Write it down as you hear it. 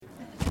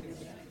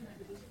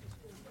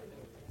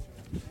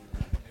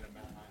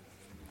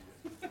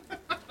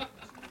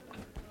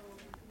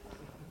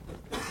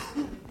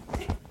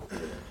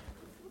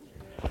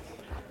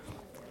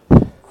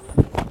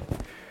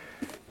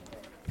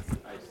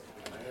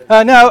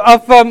Now,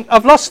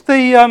 I've lost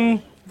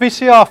the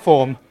VCR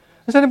form.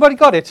 Has anybody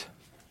got it?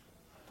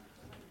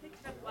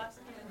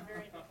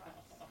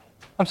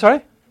 I'm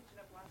sorry?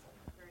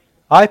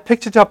 I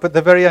picked it up at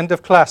the very end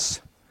of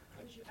class.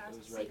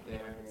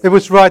 It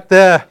was right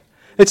there.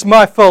 It's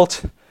my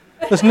fault.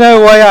 There's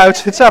no way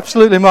out. It's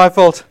absolutely my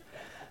fault.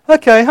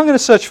 Okay, I'm going to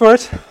search for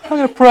it. I'm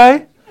going to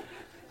pray.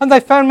 And they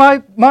found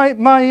my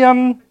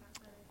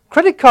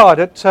credit card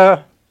at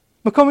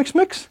McCormick's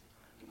Mix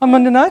on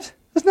Monday night.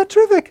 Isn't that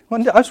terrific?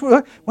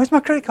 Where's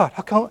my credit card?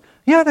 I can't.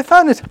 Yeah, they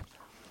found it.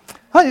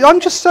 I'm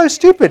just so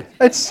stupid.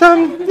 It's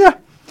yeah.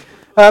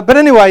 But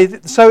anyway,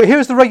 so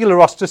here's the regular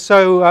roster.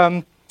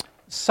 So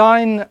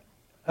sign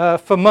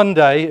for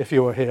Monday if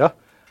you were here,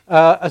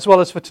 as well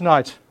as for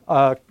tonight.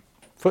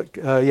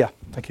 Yeah,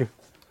 thank you.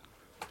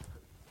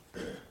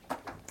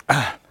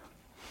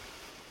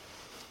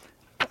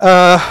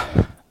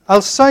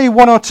 I'll say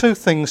one or two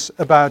things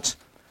about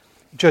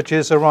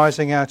judges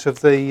arising out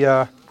of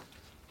the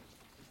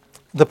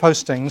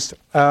postings.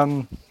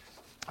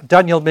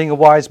 Daniel, being a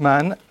wise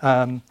man,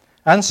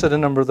 answered a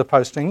number of the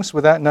postings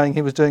without knowing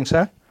he was doing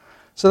so.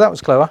 So that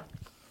was clever.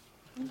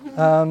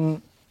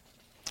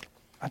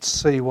 Let's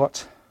see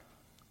what.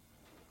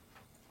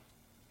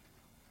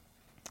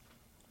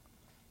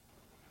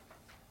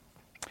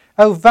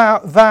 Oh,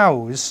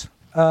 vows.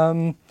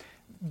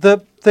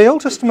 The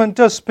Old Testament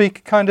does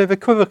speak kind of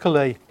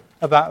equivocally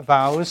about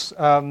vows.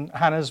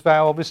 Hannah's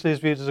vow obviously is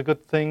viewed as a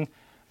good thing.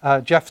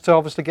 Jephthah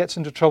obviously gets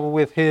into trouble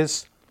with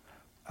his.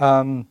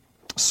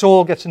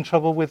 Saul gets in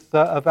trouble with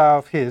a vow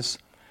of his.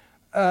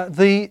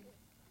 The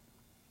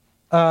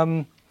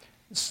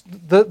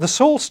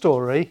Saul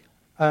story,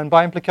 and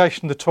by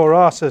implication the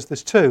Torah says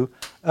this too,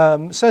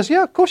 says,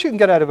 yeah, of course you can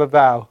get out of a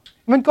vow.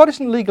 I mean, God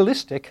isn't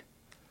legalistic.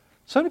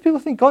 So many people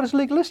think God is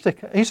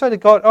legalistic. You say to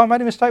God, oh, I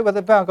made a mistake with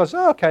the vow. God says,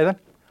 oh, okay then.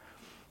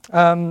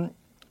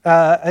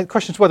 The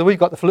question is whether we've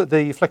got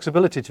the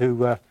flexibility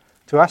to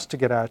ask to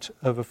get out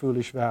of a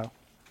foolish vow.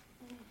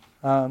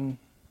 Well,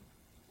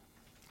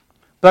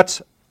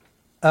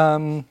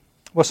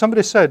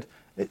 somebody said,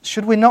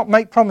 should we not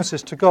make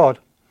promises to God?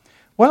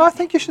 Well, I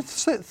think you should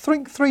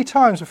think 3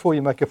 times before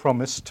you make a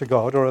promise to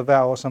God or a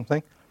vow or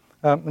something.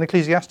 And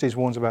Ecclesiastes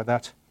warns about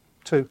that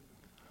too.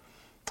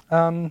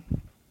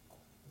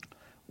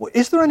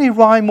 Is there any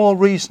rhyme or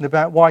reason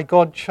about why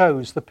God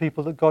chose the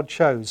people that God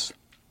chose?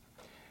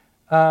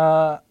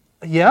 Yeah,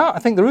 I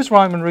think there is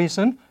rhyme and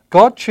reason.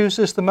 God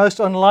chooses the most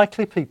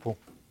unlikely people,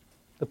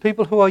 the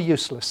people who are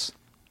useless.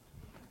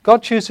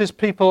 God chooses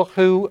people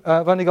who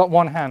have only got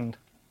one hand,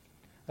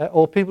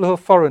 or people who are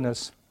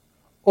foreigners,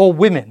 or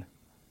women.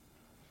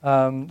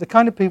 The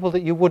kind of people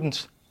that you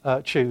wouldn't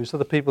choose are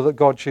the people that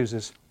God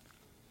chooses.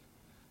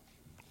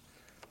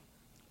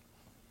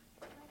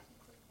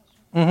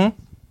 Mm-hmm.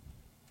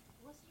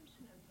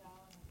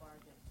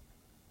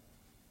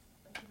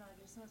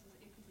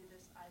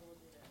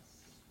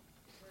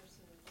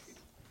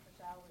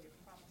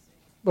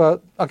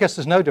 Well, I guess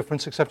there's no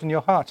difference except in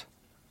your heart.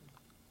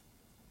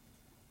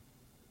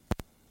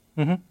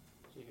 Mm-hmm. So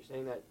you're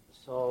saying that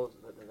Saul's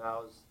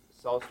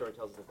story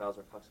tells us the vows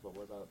are flexible.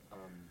 What about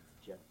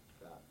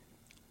Jephthah?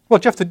 Well,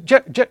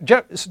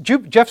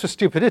 Jephthah's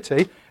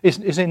stupidity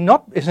is in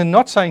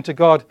not saying to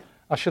God,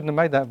 I shouldn't have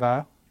made that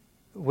vow.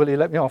 Will you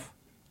let me off?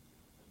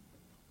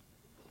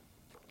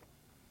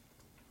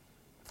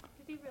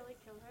 Did he really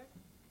kill her?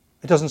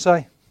 It doesn't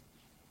say.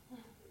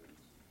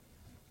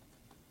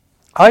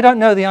 I don't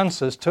know the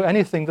answers to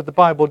anything that the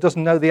Bible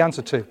doesn't know the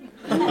answer to.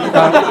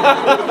 Now,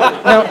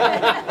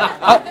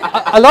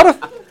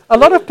 a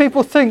lot of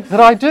people think that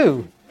I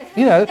do.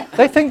 You know,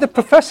 they think that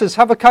professors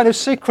have a kind of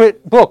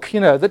secret book, you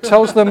know, that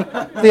tells them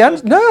the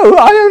answer. No,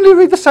 I only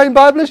read the same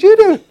Bible as you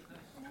do. Is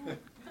there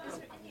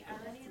any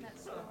irony in that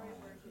story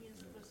where he is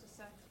supposed to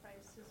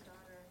sacrifice his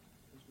daughter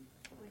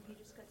when he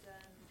just got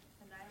done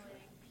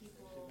annihilating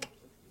people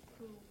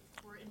who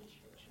were in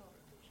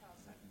child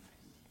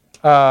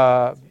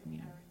sacrifice?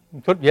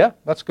 Good, yeah,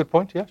 that's a good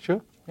point. Yeah,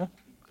 sure.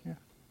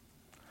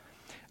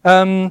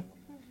 Yeah.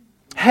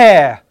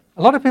 Hair.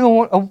 A lot of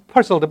people are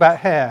puzzled about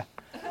hair.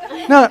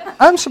 Now,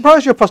 I'm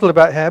surprised you're puzzled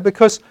about hair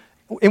because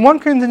in 1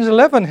 Corinthians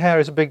 11, hair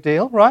is a big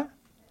deal, right?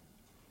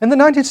 In the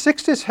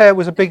 1960s, hair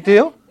was a big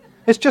deal.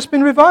 It's just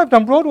been revived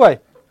on Broadway.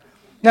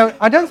 Now,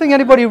 I don't think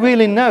anybody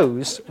really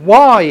knows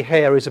why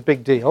hair is a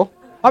big deal.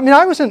 I mean,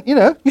 I wasn't,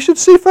 you should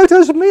see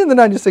photos of me in the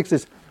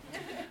 1960s.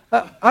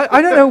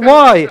 I don't know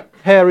why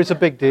hair is a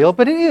big deal,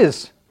 but it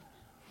is.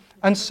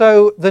 And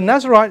so the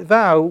Nazirite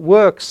vow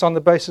works on the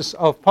basis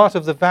of part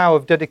of the vow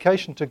of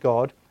dedication to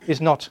God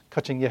is not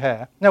cutting your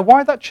hair. Now,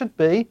 why that should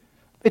be,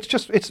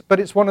 but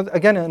it's one of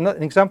again an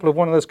example of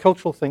one of those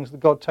cultural things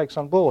that God takes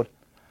on board.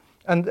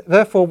 And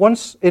therefore,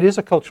 once it is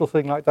a cultural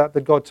thing like that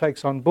God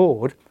takes on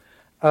board,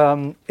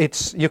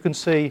 you can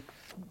see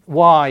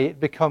why it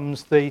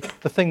becomes the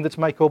thing that's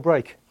make or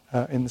break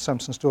in the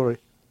Samson story.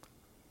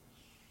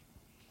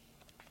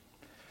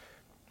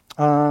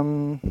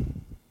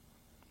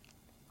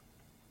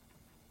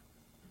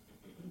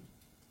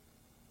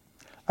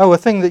 Oh, a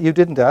thing that you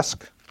didn't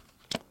ask,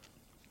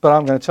 but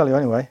I'm going to tell you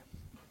anyway.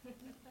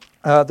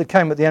 that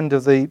came at the end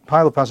of the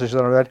Bible passage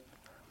that I read,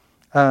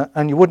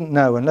 and you wouldn't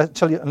know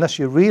unless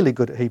you're really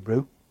good at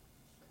Hebrew,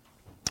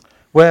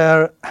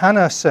 where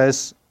Hannah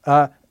says,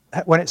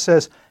 when it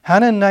says,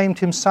 Hannah named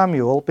him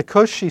Samuel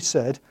because she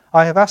said,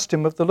 I have asked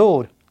him of the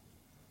Lord.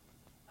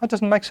 That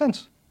doesn't make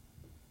sense.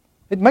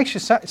 It makes it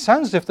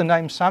sounds as if the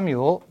name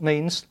Samuel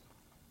means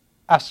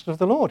asked of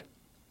the Lord,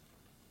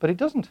 but it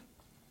doesn't.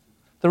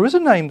 There is a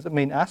name that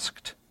means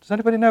asked. Does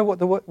anybody know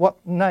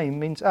what name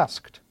means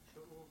asked?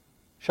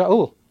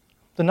 Shaul.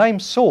 The name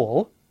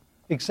Saul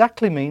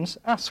exactly means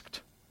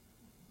asked.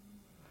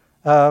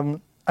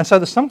 And so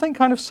there's something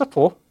kind of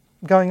subtle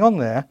going on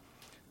there.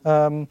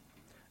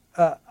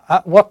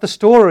 What the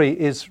story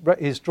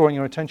is drawing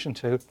your attention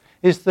to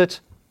is that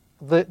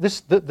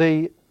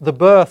the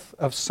birth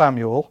of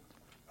Samuel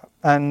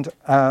and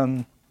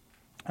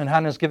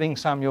Hannah's giving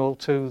Samuel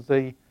to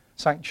the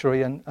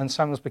sanctuary and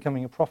Samuel's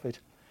becoming a prophet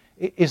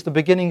is the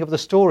beginning of the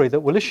story that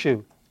will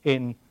issue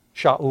in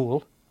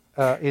Shaul,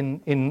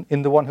 in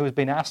the one who has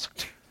been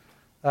asked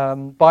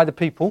by the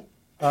people,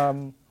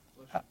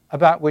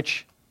 about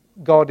which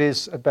God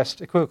is at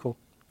best equivocal.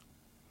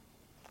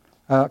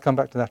 I'll come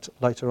back to that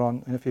later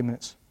on in a few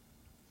minutes.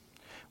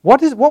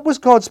 What was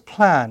God's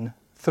plan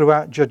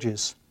throughout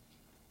Judges?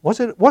 Was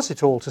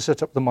it all to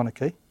set up the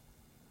monarchy?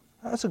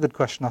 That's a good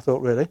question, I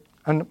thought, really.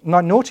 And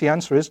my naughty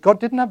answer is God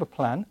didn't have a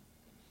plan.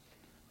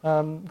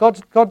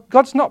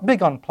 God's not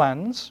big on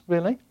plans,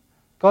 really.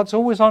 God's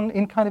always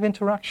in kind of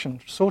interaction,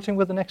 sorting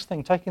with the next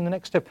thing, taking the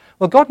next step.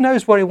 Well, God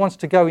knows where he wants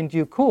to go in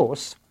due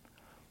course,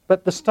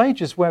 but the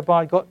stages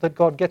whereby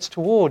God gets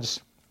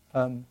towards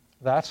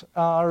that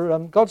are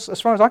God's,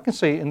 as far as I can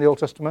see in the Old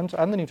Testament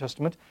and the New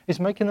Testament, is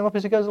making them up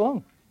as he goes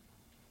along.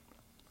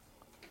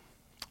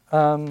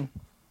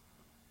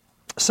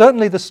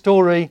 Certainly the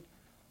story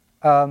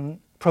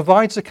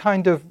provides a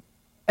kind of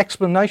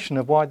explanation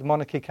of why the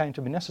monarchy came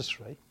to be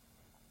necessary.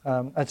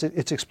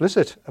 It's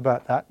explicit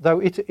about that, though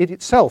it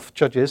itself,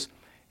 Judges,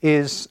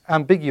 is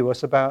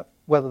ambiguous about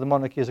whether the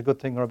monarchy is a good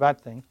thing or a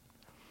bad thing.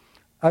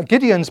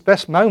 Gideon's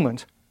best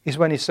moment is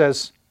when he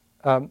says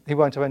he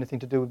won't have anything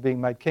to do with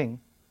being made king.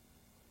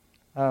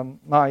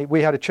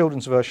 We had a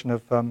children's version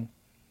of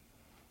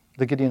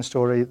the Gideon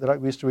story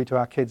that we used to read to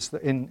our kids.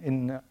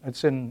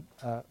 It's in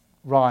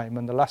rhyme,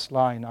 and the last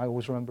line I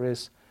always remember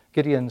is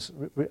Gideon's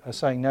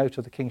saying no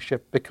to the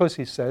kingship because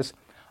he says,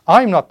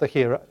 I'm not the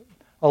hero.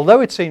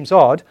 Although it seems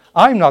odd,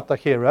 I'm not the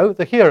hero.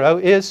 The hero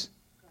is...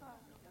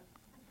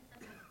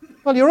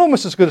 Well, you're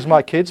almost as good as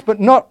my kids, but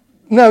not...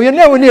 No, you're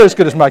nowhere near as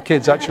good as my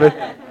kids, actually.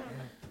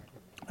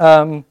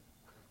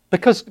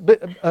 Because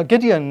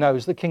Gideon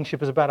knows that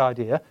kingship is a bad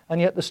idea,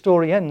 and yet the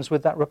story ends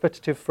with that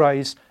repetitive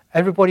phrase,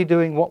 everybody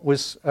doing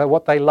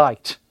what they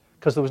liked,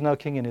 because there was no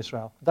king in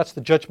Israel. That's the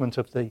judgment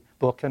of the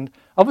book. And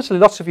obviously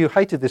lots of you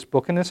hated this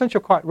book, and in a sense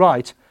you're quite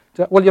right.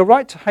 Well, you're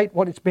right to hate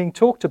what it's being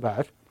talked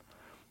about,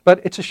 but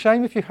it's a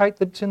shame if you hate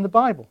that it's in the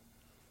Bible,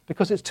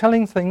 because it's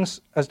telling things,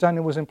 as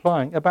Daniel was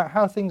implying, about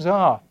how things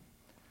are,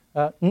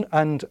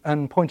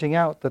 and pointing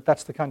out that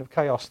that's the kind of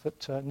chaos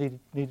that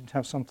needed to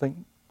have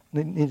something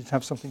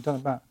done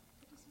about.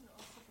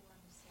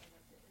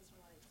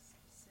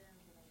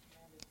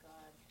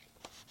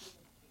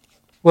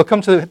 We'll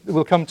come to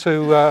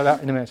that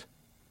in a minute.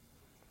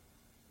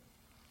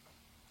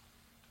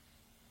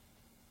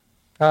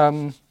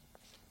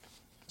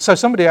 So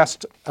somebody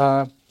asked,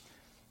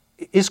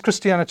 is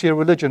Christianity a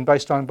religion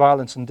based on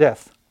violence and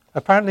death?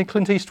 Apparently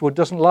Clint Eastwood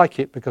doesn't like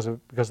it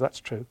because that's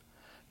true.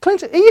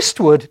 Clint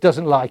Eastwood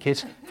doesn't like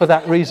it for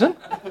that reason.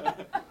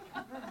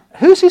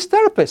 Who's his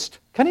therapist?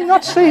 Can he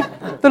not see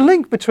the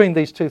link between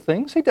these two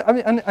things?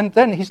 And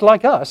then he's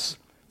like us.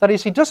 That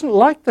is, he doesn't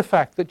like the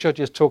fact that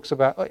Judges talks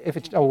about,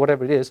 or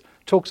whatever it is,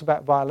 talks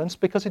about violence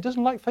because he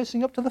doesn't like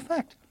facing up to the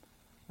fact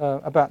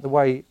about the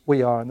way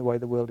we are and the way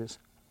the world is.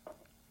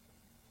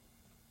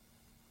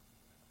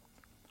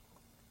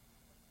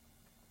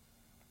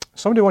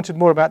 Somebody wanted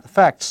more about the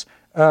facts.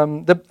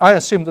 I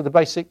assume that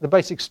the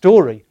basic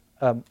story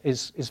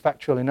is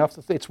factual enough.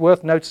 It's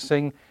worth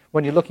noticing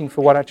when you're looking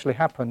for what actually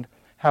happened,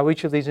 how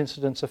each of these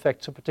incidents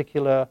affects a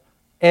particular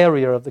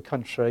area of the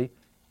country.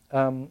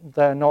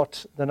 They're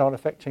not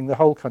affecting the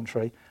whole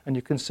country, and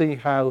you can see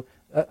how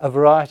a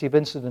variety of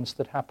incidents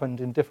that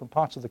happened in different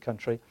parts of the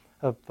country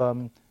have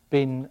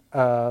been,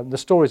 the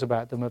stories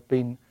about them have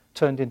been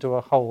turned into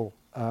a whole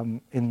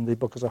in the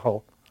book as a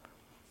whole.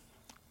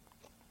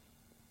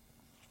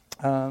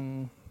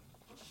 I'll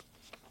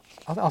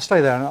stay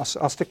there and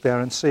I'll stick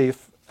there and see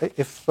if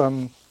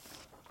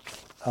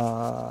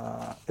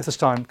there's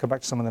time, come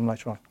back to some of them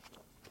later on.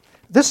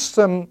 This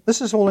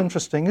is all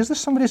interesting. Is this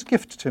somebody's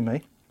gift to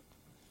me?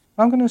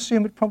 I'm going to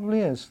assume it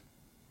probably is.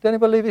 Did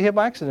anybody leave it here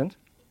by accident?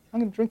 I'm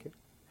going to drink it.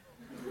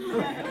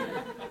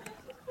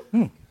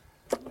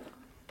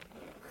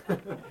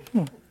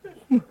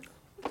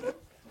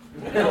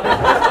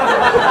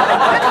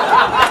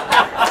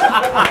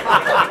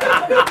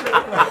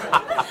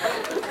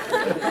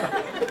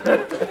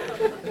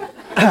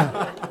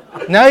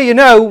 Now you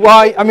know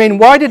why. I mean,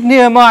 why did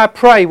Nehemiah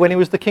pray when he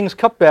was the king's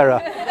cupbearer?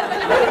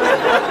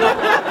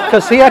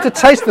 because he had to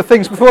taste the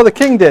things before the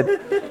king did.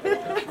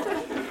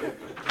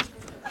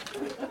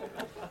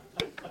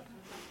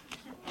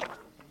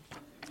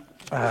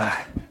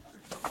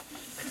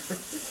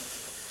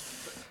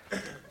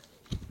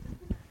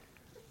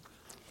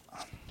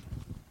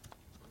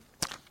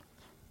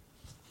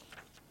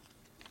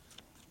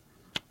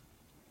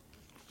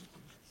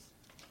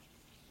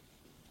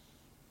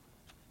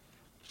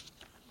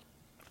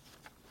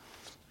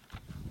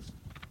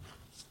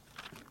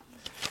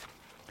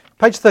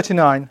 Page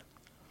 39,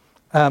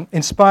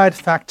 inspired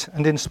fact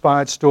and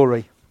inspired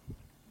story.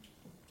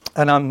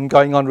 And I'm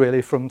going on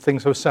really from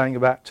things I was saying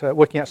about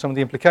working out some of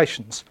the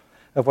implications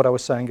of what I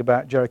was saying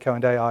about Jericho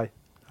and Ai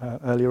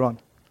earlier on.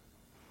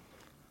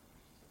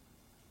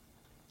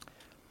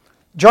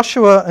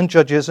 Joshua and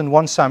Judges and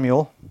 1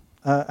 Samuel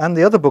and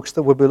the other books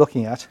that we'll be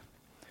looking at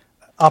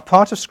are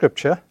part of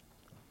Scripture,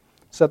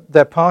 so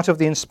they're part of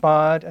the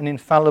inspired and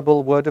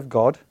infallible Word of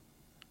God.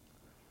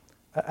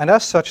 And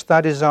as such,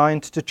 they're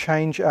designed to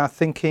change our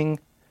thinking,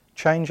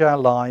 change our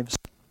lives,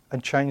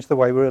 and change the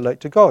way we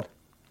relate to God.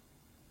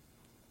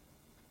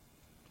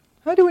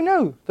 How do we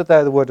know that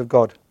they're the Word of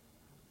God?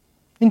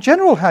 In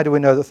general, how do we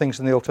know that things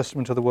in the Old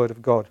Testament are the Word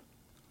of God?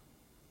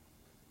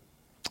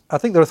 I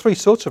think there are three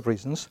sorts of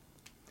reasons.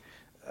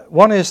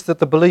 One is that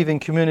the believing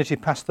community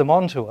passed them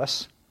on to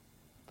us.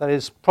 That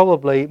is,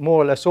 probably more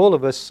or less all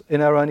of us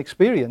in our own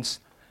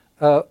experience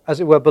as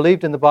it were,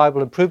 believed in the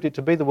Bible and proved it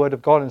to be the Word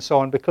of God and so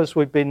on, because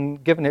we've been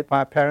given it by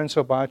our parents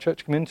or by our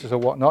church communities or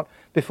whatnot,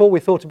 before we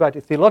thought about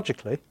it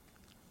theologically.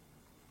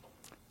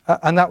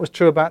 And that's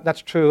true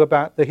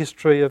about the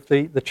history of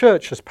the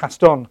church has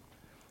passed on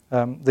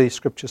these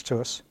scriptures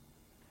to us.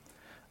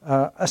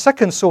 A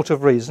second sort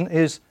of reason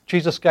is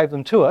Jesus gave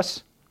them to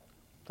us.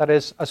 That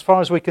is, as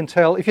far as we can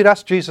tell, if you'd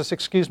ask Jesus,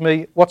 excuse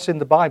me, what's in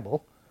the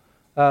Bible,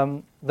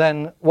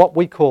 then what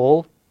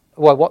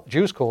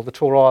Jews call the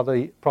Torah,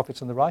 the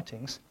prophets and the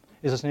writings,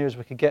 is as near as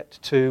we could get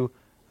to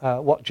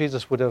what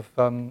Jesus would have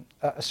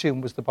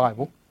assumed was the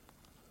Bible.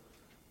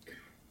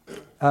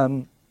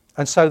 And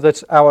so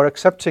that our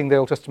accepting the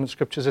Old Testament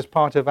scriptures is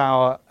part of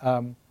our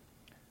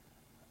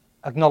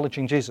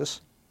acknowledging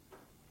Jesus.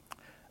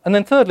 And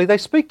then thirdly, they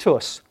speak to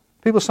us.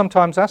 People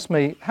sometimes ask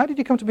me, how did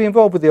you come to be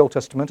involved with the Old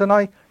Testament? And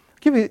I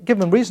give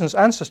them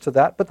answers to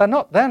that, but they're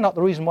not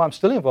the reason why I'm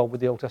still involved with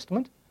the Old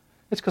Testament.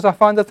 It's because I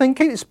find the thing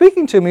keeps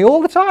speaking to me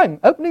all the time,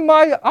 opening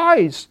my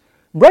eyes,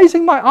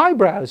 raising my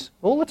eyebrows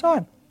all the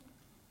time.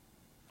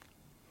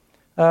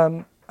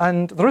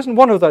 And there isn't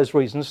one of those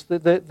reasons.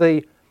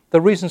 The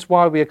reasons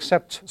why we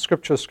accept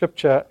Scripture as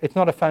Scripture, it's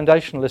not a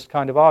foundationalist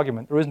kind of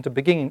argument. There isn't a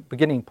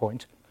beginning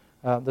point.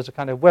 There's a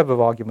kind of web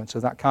of arguments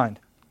of that kind.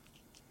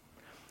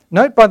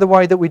 Note, by the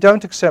way, that we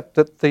don't accept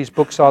that these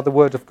books are the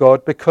Word of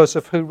God because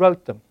of who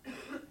wrote them.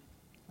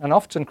 And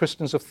often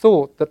Christians have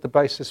thought that the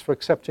basis for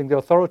accepting the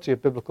authority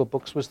of biblical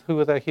books was who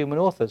are their human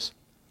authors.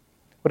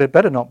 But it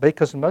better not be,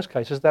 because in most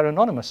cases they're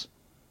anonymous.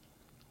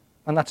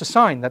 And that's a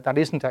sign that that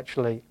isn't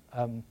actually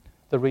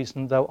the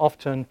reason, though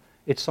often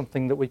it's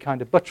something that we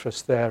kind of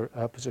buttress their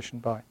position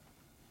by.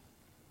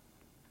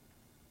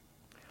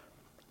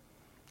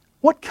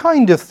 What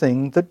kind of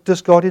thing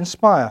does God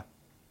inspire?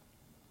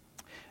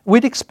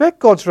 We'd expect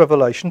God's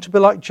revelation to be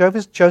like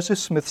Joseph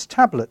Smith's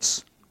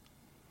tablets,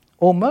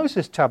 or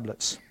Moses'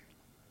 tablets,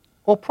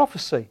 or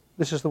prophecy.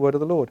 This is the word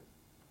of the Lord.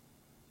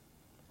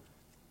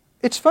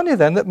 It's funny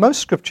then that most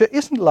Scripture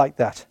isn't like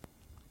that.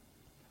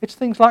 It's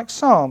things like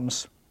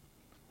Psalms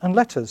and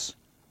letters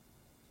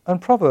and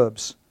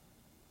Proverbs.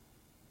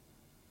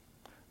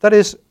 That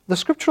is, the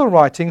scriptural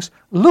writings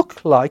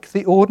look like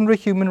the ordinary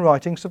human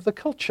writings of the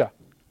culture,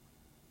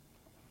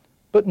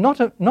 but not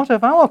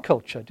of our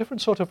culture,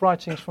 different sort of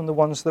writings from the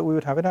ones that we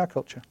would have in our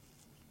culture.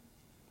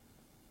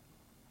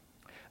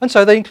 And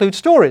so they include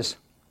stories.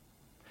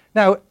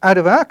 Now, out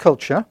of our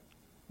culture,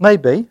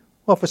 maybe,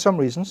 well, for some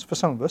reasons, for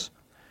some of us,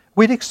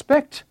 we'd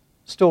expect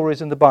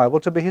stories in the Bible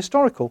to be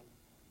historical.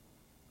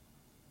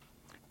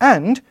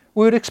 And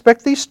we would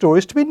expect these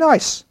stories to be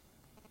nice,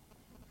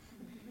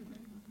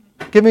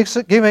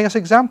 giving us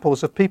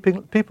examples of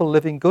people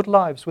living good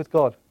lives with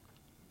God.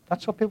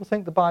 That's what people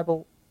think the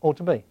Bible ought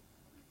to be.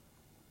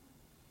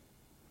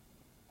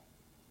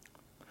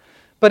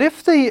 But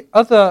if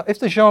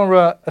the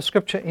genre of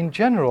Scripture in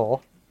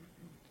general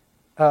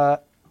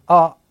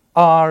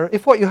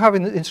if what you have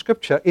in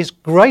Scripture is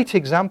great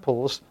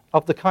examples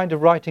of the kind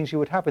of writings you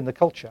would have in the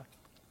culture,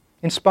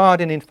 inspired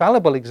and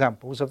infallible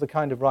examples of the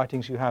kind of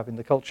writings you have in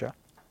the culture,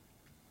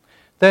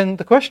 then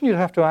the question you'd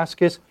have to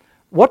ask is,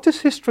 what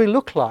does history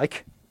look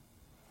like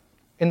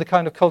in the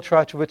kind of culture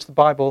out of which the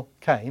Bible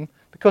came?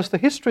 Because the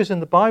histories in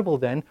the Bible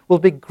then will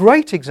be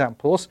great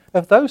examples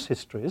of those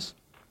histories,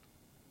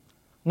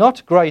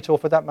 not great, or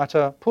for that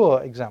matter,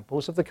 poor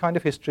examples of the kind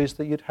of histories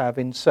that you'd have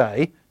in,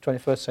 say,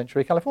 21st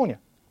century California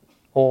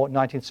or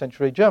 19th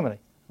century Germany,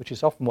 which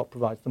is often what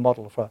provides the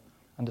model for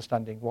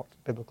understanding what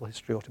biblical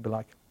history ought to be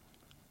like.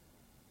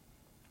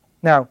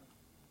 Now,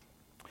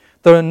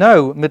 there are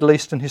no Middle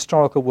Eastern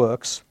historical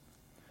works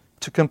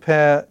to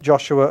compare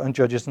Joshua and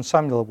Judges and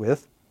Samuel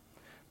with,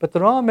 But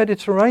there are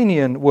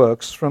Mediterranean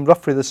works from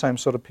roughly the same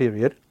sort of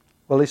period,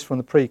 well, at least from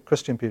the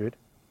pre-Christian period,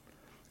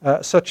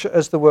 such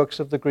as the works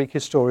of the Greek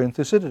historian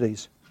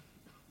Thucydides.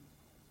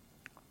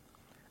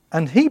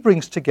 And he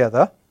brings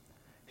together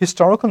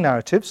historical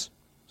narratives,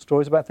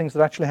 stories about things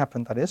that actually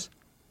happened, that is,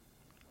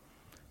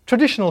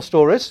 traditional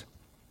stories,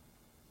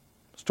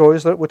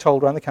 stories that were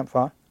told around the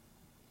campfire,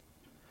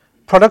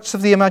 products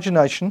of the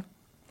imagination,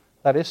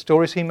 that is,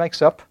 stories he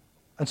makes up,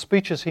 and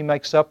speeches he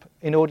makes up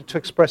in order to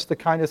express the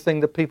kind of thing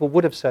that people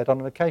would have said on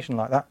an occasion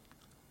like that,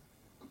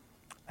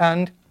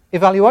 and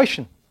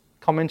evaluation,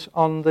 comment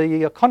on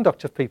the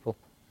conduct of people,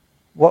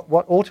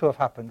 what ought to have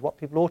happened, what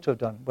people ought to have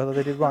done, whether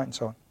they did right, and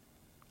so on.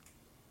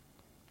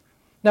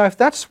 Now, if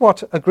that's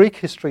what a Greek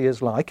history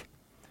is like,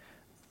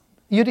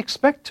 you'd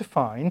expect to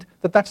find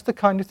that that's the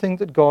kind of thing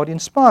that God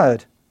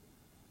inspired.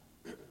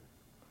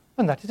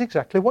 And that is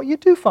exactly what you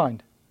do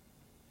find.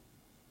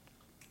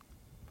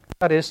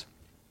 That is,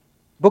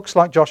 books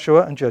like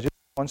Joshua and Judges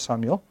and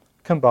Samuel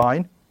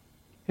combine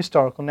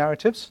historical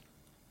narratives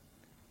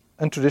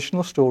and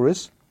traditional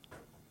stories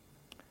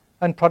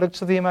and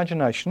products of the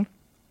imagination,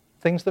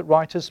 things that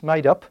writers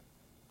made up,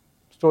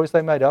 stories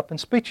they made up, and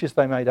speeches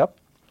they made up.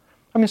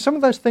 I mean, some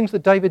of those things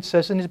that David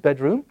says in his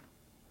bedroom,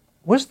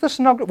 was there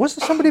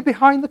somebody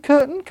behind the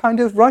curtain kind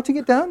of writing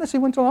it down as he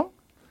went along?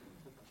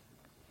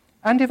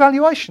 And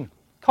evaluation,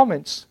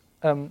 comments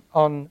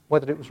on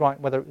whether it was right,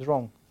 whether it was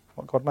wrong,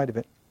 what God made of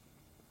it.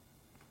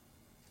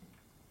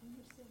 When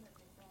you're saying that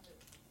they found it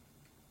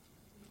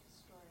Greek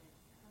historian,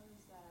 how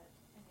is that,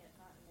 and yet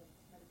not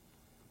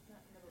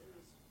in the Middle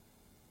East,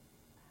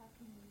 how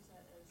can you use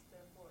that as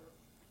therefore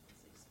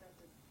it's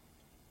expected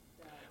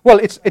that... Well,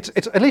 it's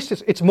at least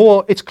it's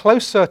more, it's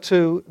closer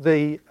to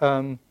the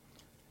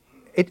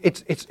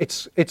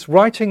it's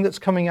writing that's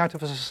coming out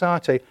of a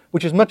society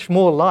which is much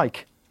more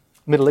like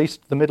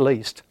the Middle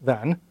East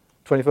than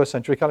 21st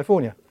century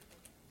California.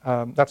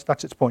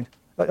 That's its point.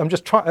 I'm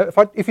just trying.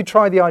 If you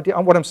try the idea,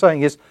 what I'm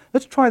saying is,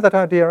 let's try that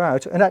idea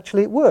out, and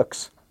actually it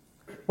works.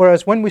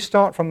 Whereas when we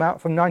start from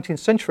 19th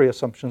century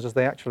assumptions, as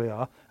they actually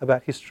are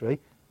about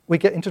history, we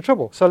get into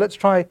trouble. So let's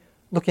try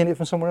looking at it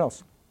from somewhere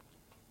else.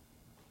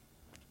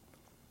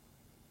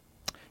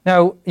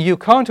 Now, you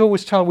can't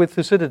always tell with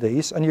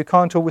Thucydides, and you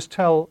can't always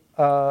tell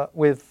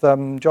with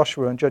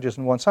Joshua and Judges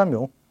and 1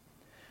 Samuel,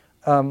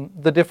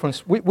 the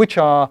difference, which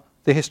are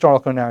the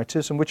historical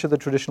narratives and which are the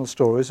traditional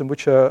stories and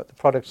which are the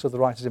products of the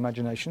writer's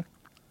imagination.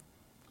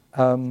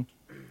 And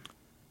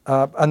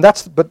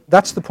that's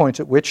the point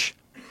at which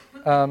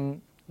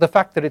the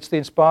fact that it's the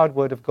inspired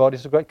word of God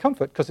is a great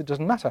comfort, because it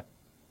doesn't matter.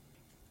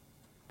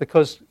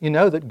 Because you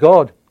know that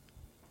God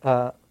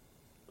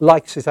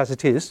likes it as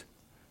it is.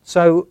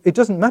 So it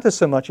doesn't matter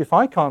so much if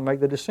I can't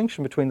make the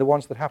distinction between the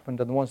ones that happened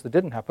and the ones that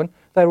didn't happen.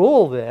 They're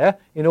all there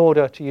in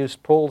order, to use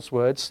Paul's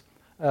words,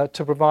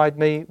 to provide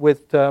me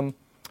with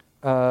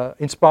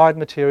inspired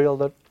material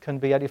that can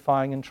be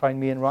edifying and train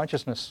me in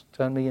righteousness,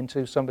 turn me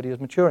into somebody who's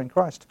mature in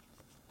Christ.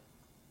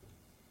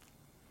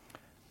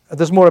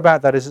 There's more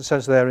about that, as it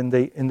says there in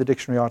the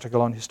dictionary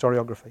article on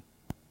historiography.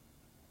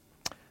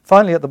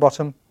 Finally, at the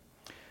bottom,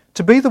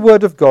 to be the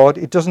Word of God,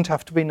 it doesn't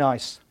have to be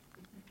nice.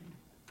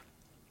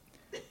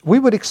 We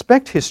would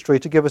expect history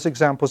to give us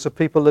examples of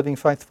people living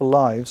faithful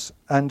lives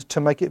and to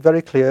make it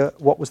very clear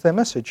what was their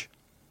message.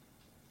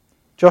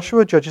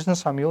 Joshua, Judges, and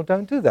Samuel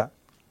don't do that.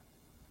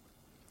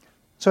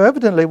 So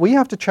evidently we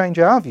have to change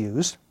our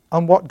views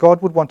on what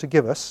God would want to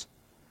give us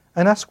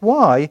and ask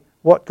why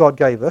what God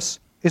gave us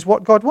is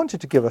what God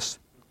wanted to give us.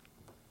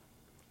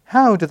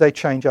 How do they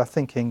change our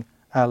thinking,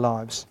 our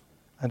lives,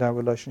 and our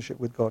relationship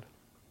with God?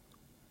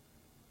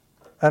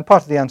 And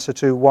part of the answer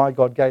to why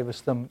God gave us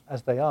them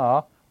as they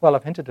are, well,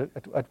 I've hinted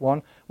at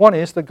one. One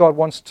is that God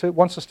wants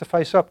us to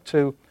face up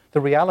to the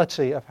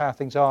reality of how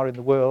things are in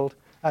the world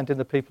and in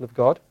the people of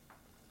God,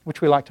 which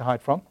we like to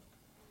hide from.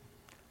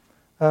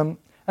 And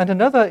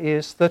another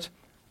is that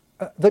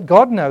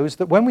God knows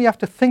that when we have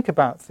to think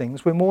about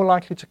things, we're more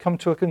likely to come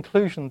to a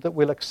conclusion that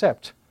we'll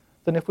accept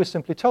than if we're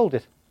simply told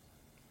it.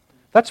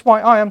 That's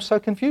why I am so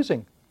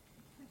confusing.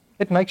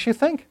 It makes you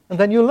think, and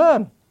then you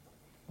learn.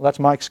 Well, that's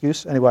my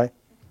excuse anyway.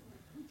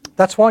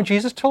 That's why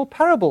Jesus told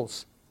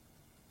parables.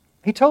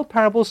 He told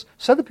parables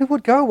so that people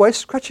would go away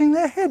scratching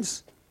their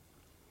heads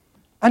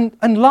and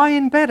lie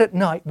in bed at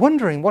night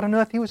wondering what on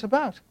earth he was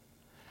about.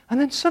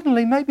 And then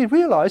suddenly maybe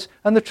realize,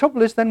 and the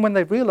trouble is then when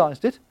they've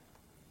realized it,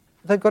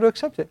 they've got to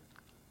accept it.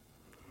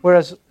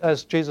 Whereas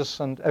as Jesus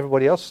and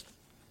everybody else,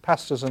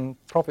 pastors and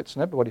prophets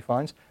and everybody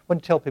finds, when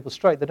you tell people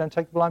straight, they don't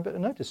take the blind bit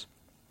of notice.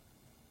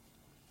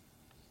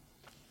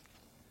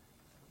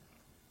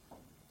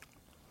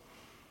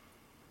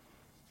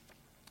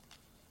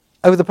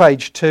 Over the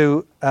page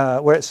to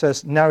where it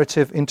says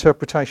narrative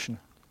interpretation,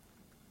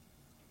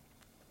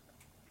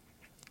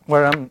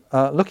 where I'm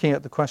looking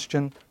at the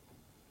question,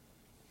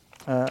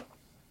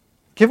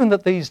 given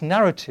that these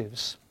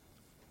narratives,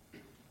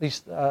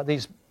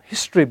 these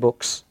history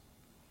books,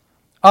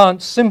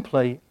 aren't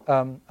simply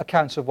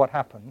accounts of what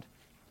happened,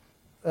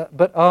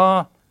 but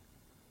are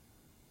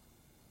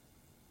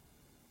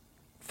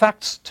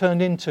facts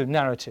turned into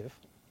narrative,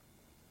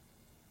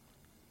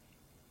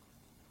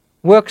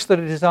 works that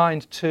are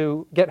designed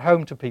to get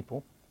home to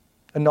people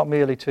and not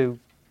merely to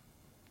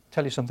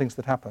tell you some things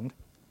that happened,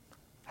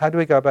 how do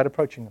we go about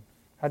approaching them?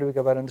 How do we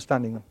go about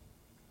understanding them?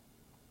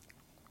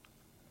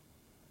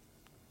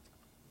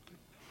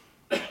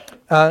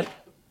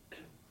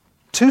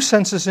 Two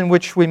senses in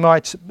which we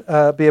might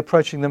be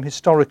approaching them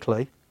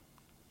historically.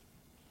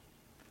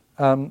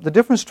 The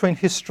difference between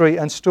history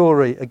and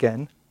story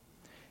again.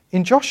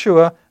 In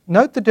Joshua,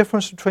 note the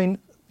difference between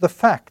the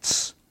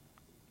facts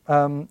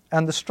and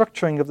the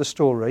structuring of the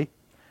story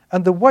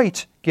and the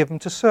weight given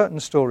to certain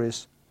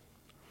stories.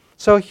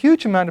 So a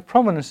huge amount of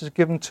prominence is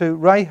given to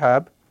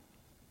Rahab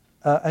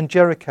and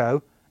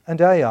Jericho and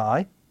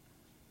Ai.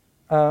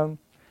 And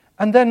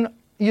then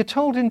you're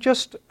told in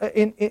just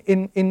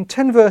in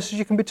 10 verses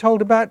you can be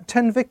told about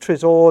 10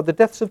 victories or the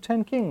deaths of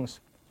 10 kings.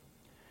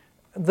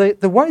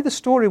 The way the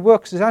story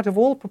works is out of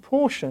all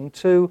proportion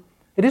to,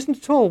 it isn't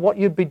at all what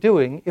you'd be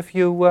doing if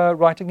you were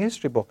writing a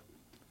history book.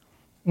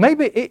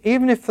 Maybe,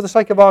 even if for the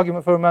sake of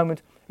argument for a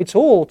moment, it's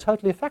all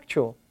totally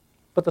factual.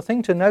 But the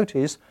thing to note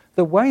is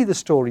the way the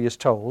story is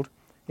told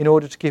in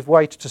order to give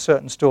weight to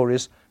certain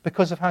stories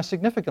because of how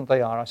significant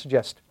they are, I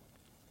suggest.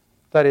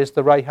 That is,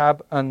 the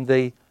Rahab and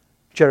the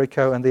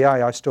Jericho and the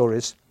Ai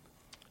stories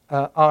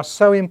are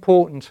so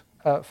important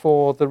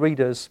for the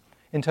readers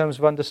in terms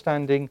of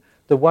understanding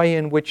the way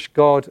in which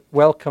God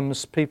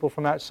welcomes people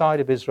from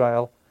outside of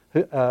Israel,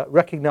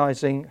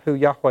 recognizing who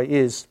Yahweh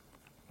is,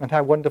 and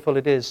how wonderful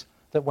it is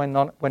that when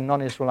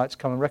non-Israelites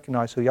come and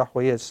recognize who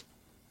Yahweh is.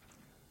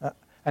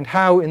 And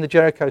how in the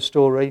Jericho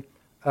story,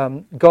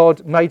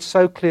 God made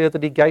so clear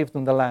that he gave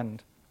them the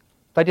land.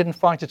 They didn't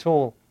fight at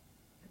all.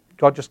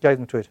 God just gave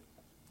them to it.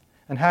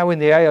 And how in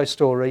the Ai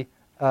story,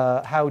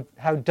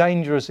 how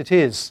dangerous it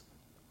is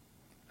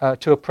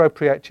to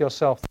appropriate to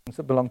yourself things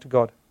that belong to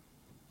God.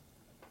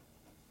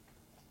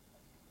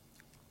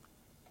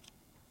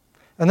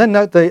 And then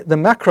note the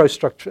macro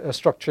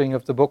structuring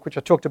of the book, which I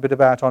talked a bit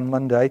about on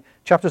Monday.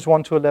 Chapters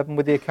 1 to 11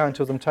 with the account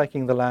of them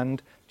taking the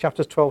land.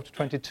 Chapters 12 to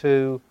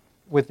 22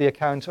 with the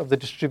account of the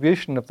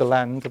distribution of the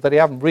land that they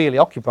haven't really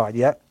occupied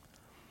yet.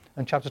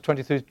 And chapters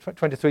 23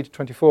 to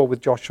 24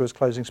 with Joshua's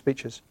closing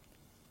speeches.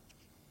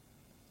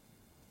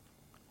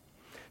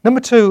 Number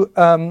 2,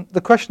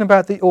 the question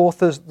about the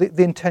authors,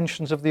 the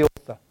intentions of the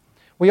author.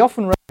 We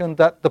often reckon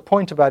that the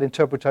point about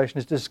interpretation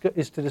is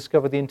to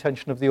discover the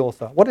intention of the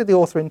author. What did the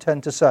author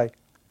intend to say?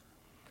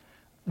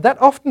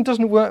 That often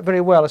doesn't work very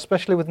well,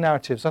 especially with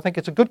narratives. I think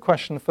it's a good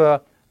question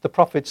for the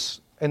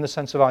prophets in the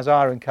sense of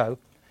Isaiah and co.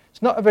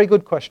 It's not a very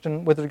good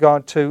question with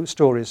regard to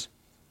stories.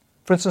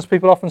 For instance,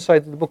 people often say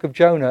that the book of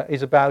Jonah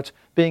is about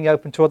being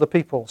open to other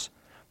peoples.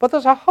 But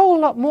there's a whole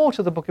lot more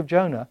to the book of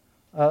Jonah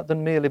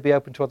than merely be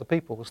open to other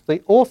peoples.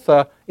 The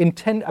author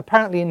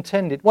apparently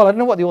intended, well, I don't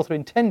know what the author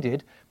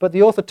intended, but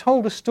the author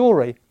told a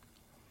story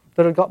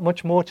that had got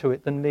much more to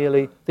it than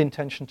merely the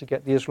intention to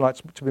get the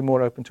Israelites to be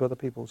more open to other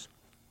peoples.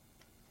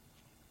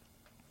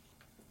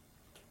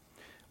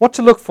 What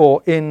to look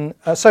for in,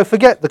 so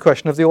forget the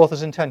question of the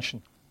author's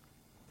intention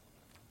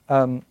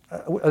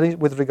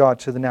with regard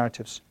to the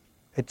narratives.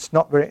 It's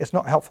not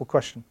a helpful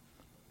question.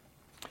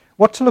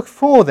 What to look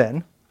for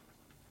then?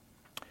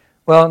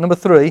 Well, number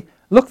 3,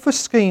 look for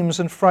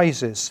schemes and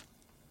phrases.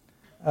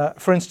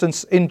 For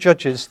instance, in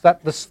Judges,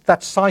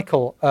 that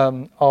cycle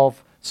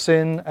of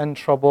sin and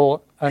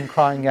trouble and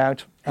crying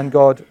out and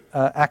God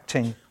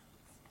acting.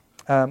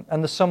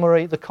 And the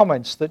summary, the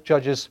comments that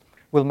Judges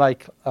will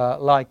make,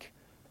 like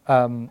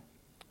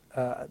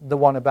the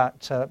one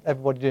about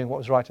everybody doing what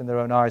was right in their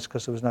own eyes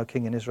because there was no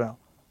king in Israel.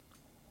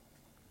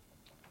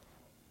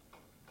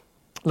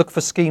 Look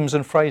for schemes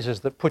and phrases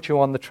that put you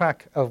on the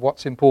track of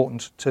what's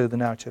important to the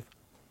narrative.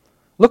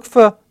 Look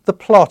for the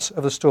plot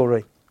of the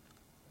story.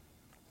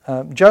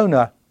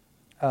 Jonah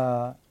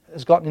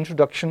has got an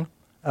introduction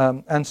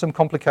and some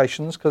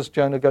complications because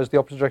Jonah goes the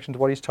opposite direction to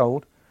what he's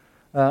told,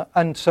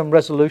 and some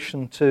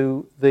resolution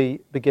to the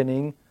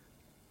beginning.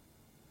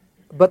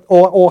 But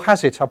or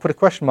has it? I'll put a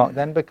question mark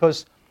then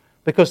because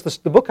the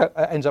book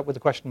ends up with a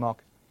question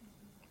mark.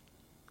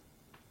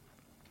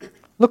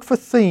 Look for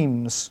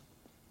themes.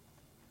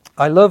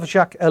 I love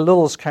Jacques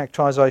Ellul's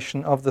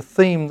characterization of the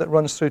theme that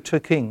runs through 2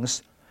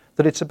 Kings,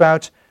 that it's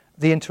about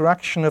the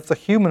interaction of the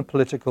human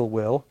political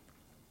will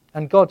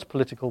and God's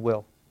political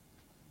will.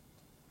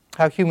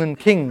 How human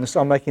kings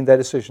are making their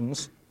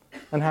decisions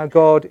and how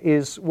God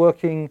is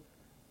working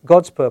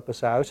God's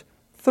purpose out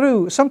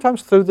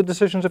sometimes through the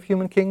decisions of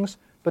human kings,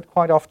 but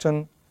quite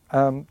often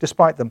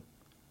despite them.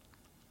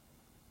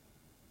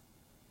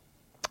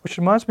 Which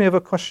reminds me of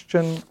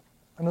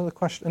another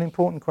question, an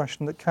important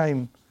question that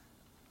came,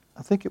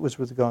 I think it was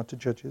with regard to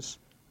Judges.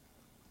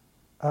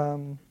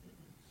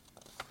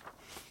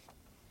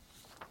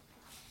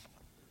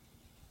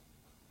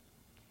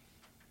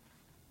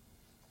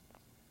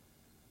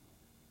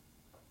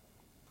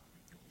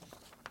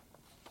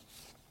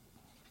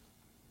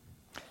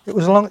 It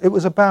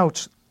was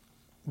about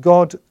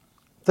God,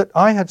 that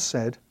I had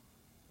said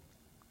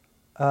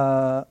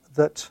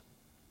that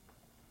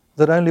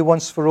only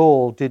once for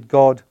all did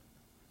God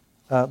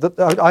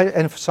I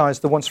emphasise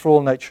the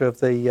once-for-all nature of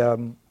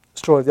the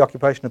story of the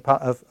occupation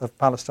of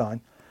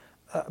Palestine.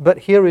 But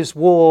here is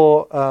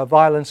war,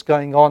 violence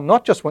going on.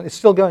 It's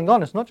still going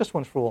on. It's not just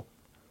once for all.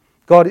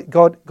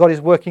 God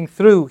is working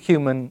through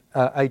human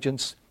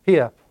agents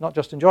here, not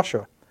just in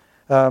Joshua.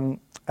 So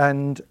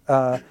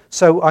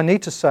I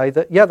need to say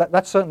that, yeah,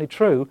 that's certainly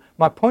true.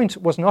 My point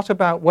was not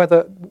about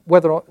whether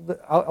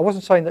I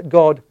wasn't saying that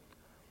God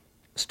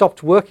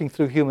stopped working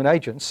through human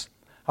agents.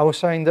 I was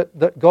saying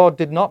that God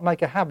did not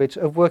make a habit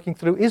of working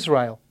through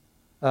Israel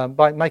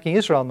by making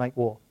Israel make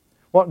war.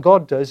 What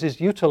God does is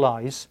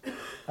utilize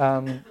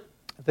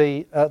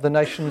the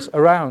nations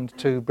around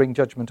to bring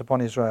judgment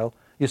upon Israel.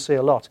 You see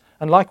a lot.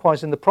 And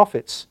likewise in the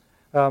prophets.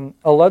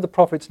 Although the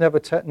prophets never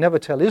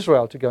tell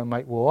Israel to go and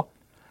make war,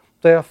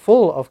 they are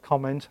full of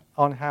comment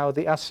on how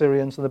the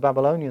Assyrians and the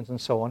Babylonians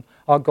and so on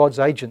are God's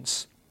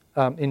agents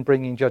in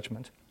bringing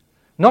judgment.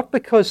 Not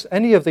because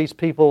any of these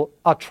people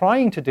are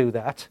trying to do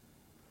that,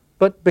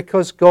 but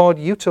because God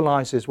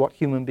utilizes what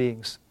human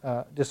beings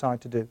decide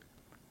to do.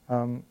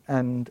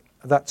 And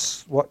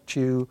that's what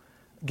you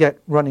get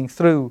running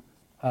through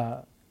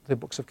the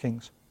books of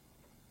Kings.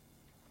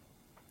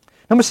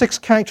 Number 6,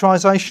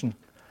 characterization.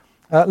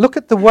 Look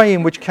at the way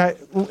in which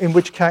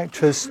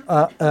characters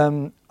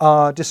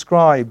are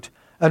described,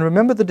 and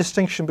remember the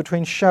distinction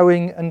between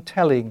showing and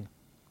telling.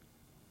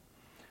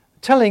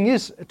 Telling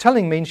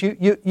means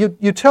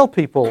you tell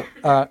people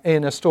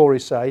in a story,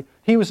 say,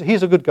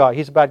 he's a good guy,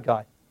 he's a bad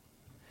guy.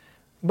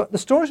 But the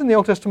stories in the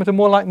Old Testament are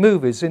more like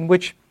movies in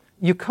which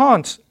you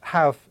can't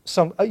have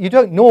you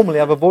don't normally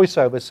have a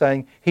voiceover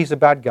saying he's a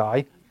bad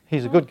guy,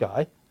 he's a good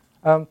guy.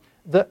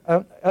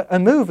 A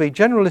movie,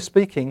 generally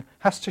speaking,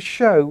 has to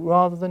show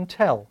rather than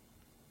tell.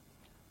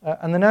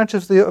 And the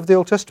narratives of the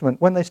Old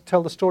Testament, when they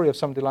tell the story of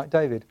somebody like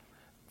David,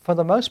 for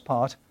the most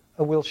part,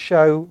 will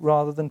show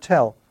rather than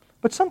tell.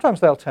 But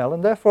sometimes they'll tell,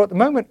 and therefore at the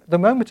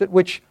moment at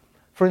which,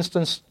 for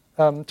instance,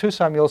 2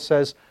 Samuel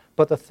says,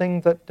 but the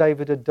thing that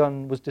David had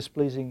done was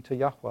displeasing to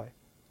Yahweh.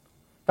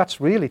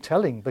 That's really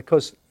telling,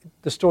 because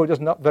the story does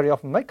not very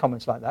often make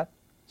comments like that.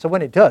 So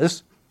when it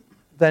does,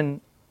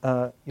 then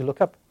you look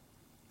up.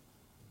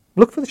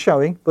 Look for the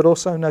showing, but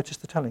also notice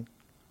the telling.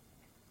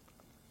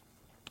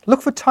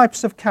 Look for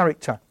types of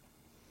character.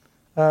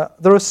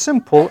 There are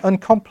simple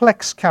and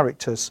complex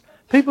characters.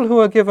 People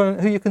who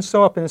you can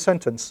sum up in a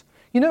sentence.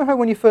 You know how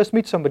when you first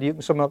meet somebody, you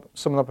can sum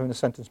them up in a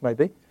sentence,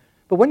 maybe.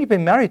 But when you've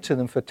been married to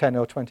them for 10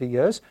 or 20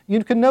 years,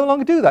 you can no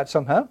longer do that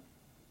somehow.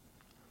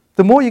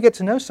 The more you get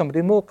to know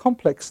somebody, the more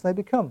complex they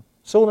become.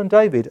 Saul and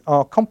David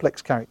are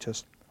complex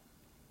characters.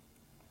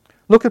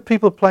 Look at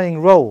people playing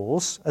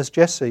roles, as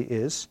Jesse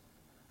is.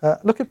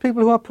 Look at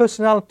people who are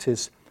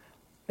personalities.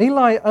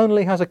 Eli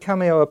only has a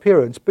cameo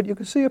appearance, but you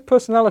can see a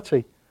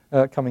personality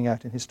coming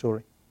out in his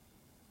story.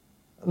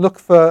 Look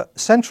for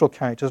central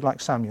characters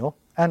like Samuel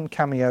and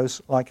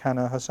cameos like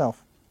Hannah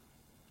herself.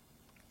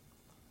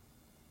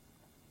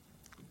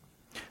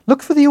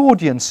 Look for the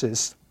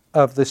audiences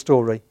of the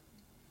story.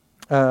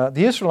 The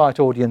Israelite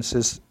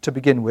audiences to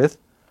begin with,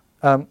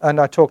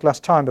 and I talked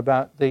last time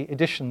about the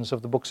editions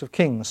of the books of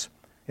Kings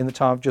in the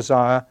time of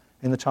Josiah,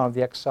 in the time of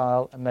the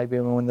exile, and maybe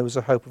when there was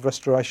a hope of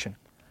restoration.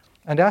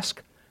 And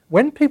ask,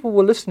 when people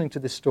were listening to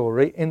this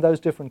story in those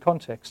different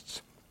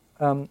contexts,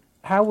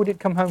 how would it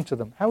come home to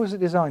them? How was it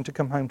designed to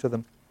come home to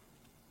them?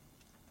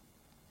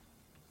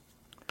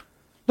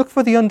 Look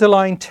for the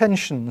underlying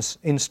tensions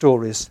in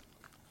stories.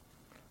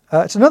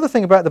 It's another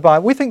thing about the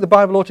Bible. We think the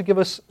Bible ought to give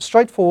us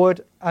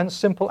straightforward and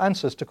simple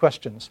answers to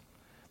questions.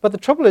 But the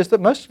trouble is that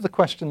most of the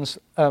questions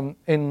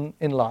in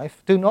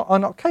life are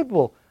not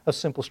capable of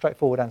simple,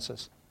 straightforward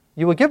answers.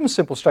 You were given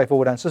simple,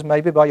 straightforward answers,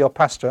 maybe by your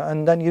pastor,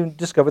 and then you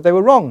discovered they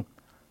were wrong.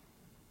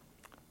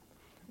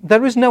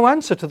 There is no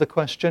answer to the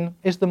question,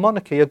 is the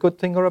monarchy a good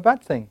thing or a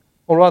bad thing?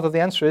 Or rather, the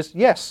answer is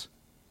yes,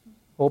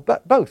 or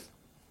both.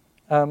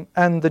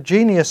 And the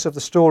genius of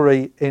the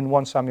story in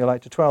 1 Samuel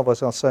 8-12,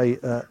 as I'll say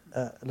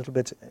a little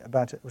bit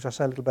about it, which I'll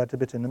say a little bit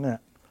about in a minute,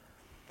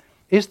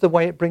 is the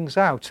way it brings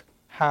out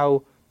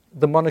how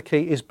the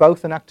monarchy is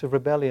both an act of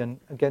rebellion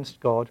against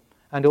God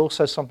and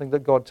also something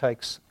that God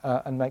takes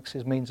and makes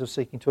his means of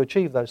seeking to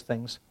achieve those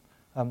things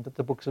that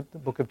the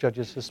book of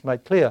Judges has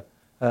made clear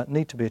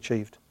need to be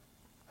achieved.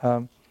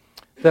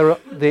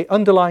 The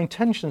underlying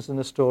tensions in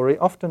the story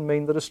often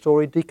mean that a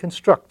story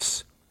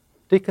deconstructs.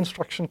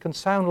 Deconstruction can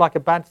sound like a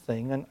bad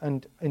thing,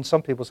 and in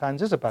some people's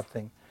hands is a bad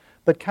thing,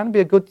 but can be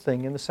a good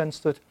thing in the sense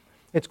that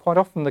it's quite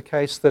often the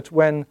case that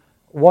when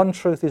one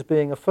truth is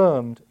being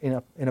affirmed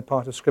in a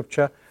part of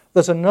Scripture,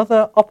 there's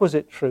another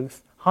opposite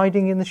truth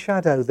hiding in the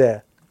shadow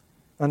there.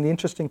 And the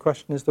interesting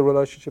question is the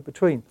relationship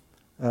between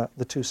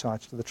the two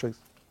sides to the truth.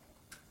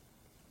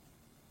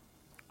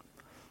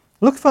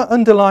 Look for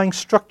underlying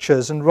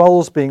structures and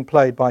roles being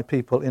played by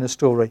people in a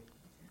story.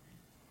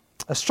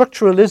 A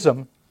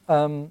structuralism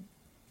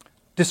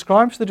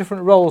describes the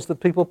different roles that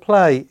people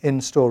play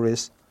in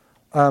stories.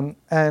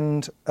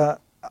 And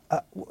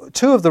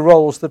two of the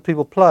roles that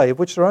people play, of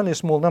which there are only a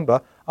small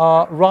number,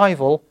 are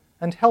rival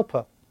and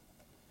helper.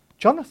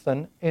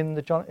 Jonathan, in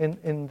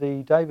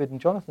the David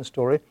and Jonathan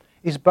story,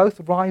 is both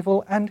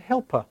rival and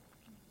helper.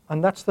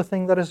 And that's the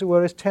thing that, as it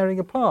were, is tearing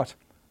apart,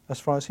 as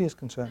far as he is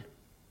concerned.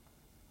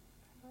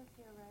 Was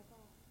he a rival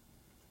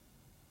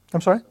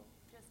I'm sorry?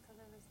 just because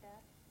of his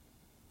death?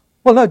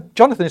 Well, no,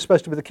 Jonathan is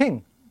supposed to be the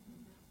king.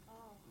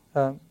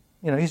 Oh.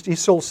 He's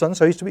Saul's son,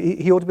 so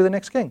he ought to be the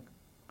next king.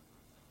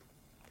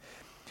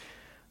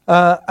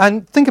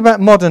 And think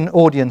about modern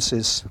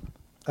audiences.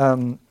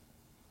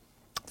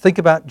 Think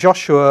about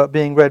Joshua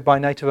being read by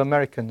Native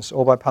Americans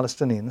or by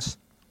Palestinians.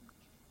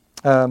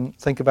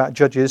 Think about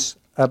Judges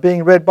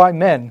being read by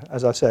men,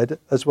 as I said,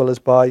 as well as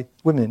by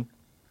women.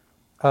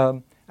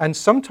 And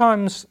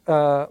sometimes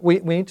we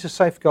need to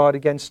safeguard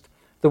against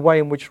the way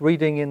in which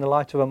reading in the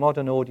light of a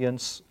modern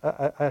audience,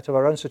 out of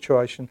our own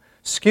situation,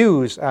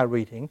 skews our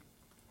reading.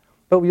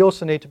 But we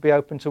also need to be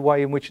open to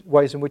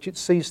ways in which it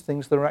sees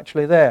things that are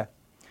actually there.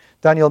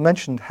 Daniel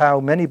mentioned how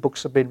many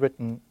books have been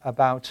written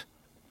about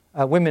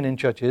women in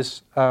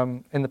Judges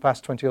in the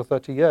past 20 or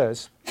 30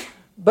 years.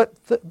 But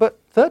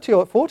 30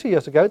 or 40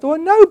 years ago, there were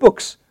no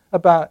books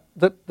about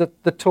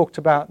that talked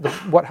about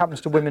what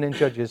happens to women in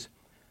Judges.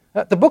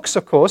 The books,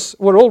 of course,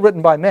 were all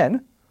written by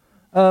men,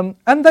 and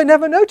they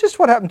never noticed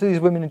what happened to these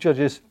women in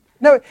Judges.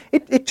 No,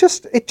 it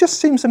just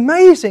seems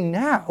amazing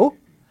now.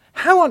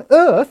 How on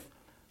earth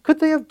could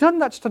they have done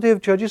that study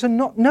of Judges and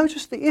not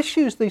noticed the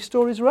issues these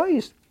stories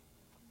raised?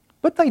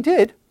 But they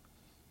did.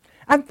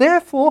 And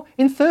therefore,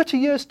 in 30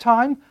 years'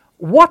 time,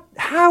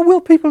 how will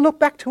people look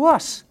back to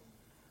us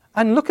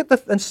and look at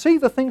and see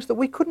the things that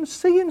we couldn't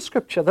see in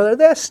Scripture, that are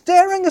there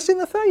staring us in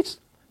the face,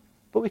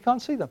 but we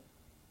can't see them?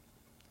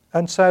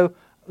 And so,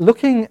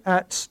 looking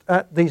at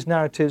these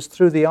narratives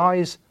through the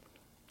eyes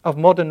of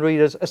modern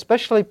readers,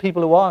 especially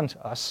people who aren't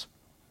us,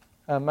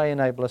 may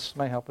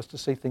help us to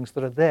see things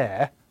that are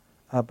there,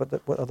 but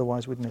that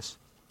otherwise we'd miss.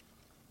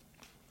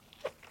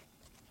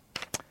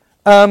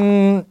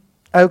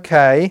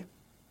 Okay.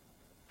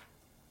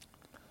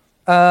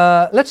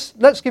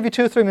 Let's give you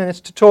 2 or 3 minutes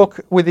to talk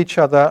with each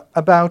other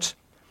about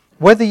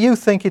whether you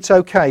think it's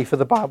okay for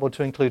the Bible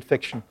to include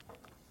fiction.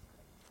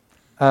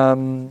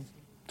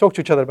 Talk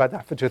to each other about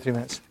that for 2 or 3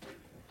 minutes.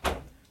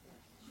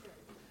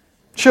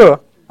 Sure.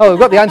 Oh, we've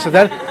got the answer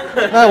then.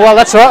 Oh, well,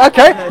 that's all right.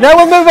 Okay. Now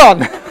we'll move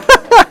on.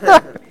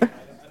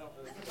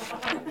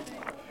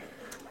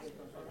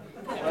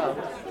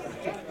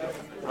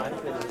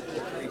 I've been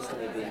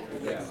recently being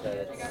convinced that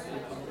it's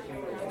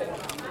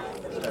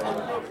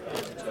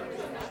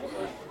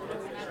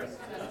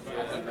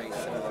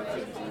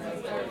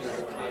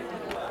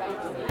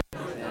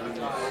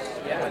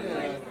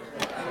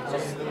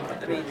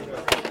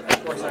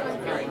of course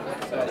I'm hearing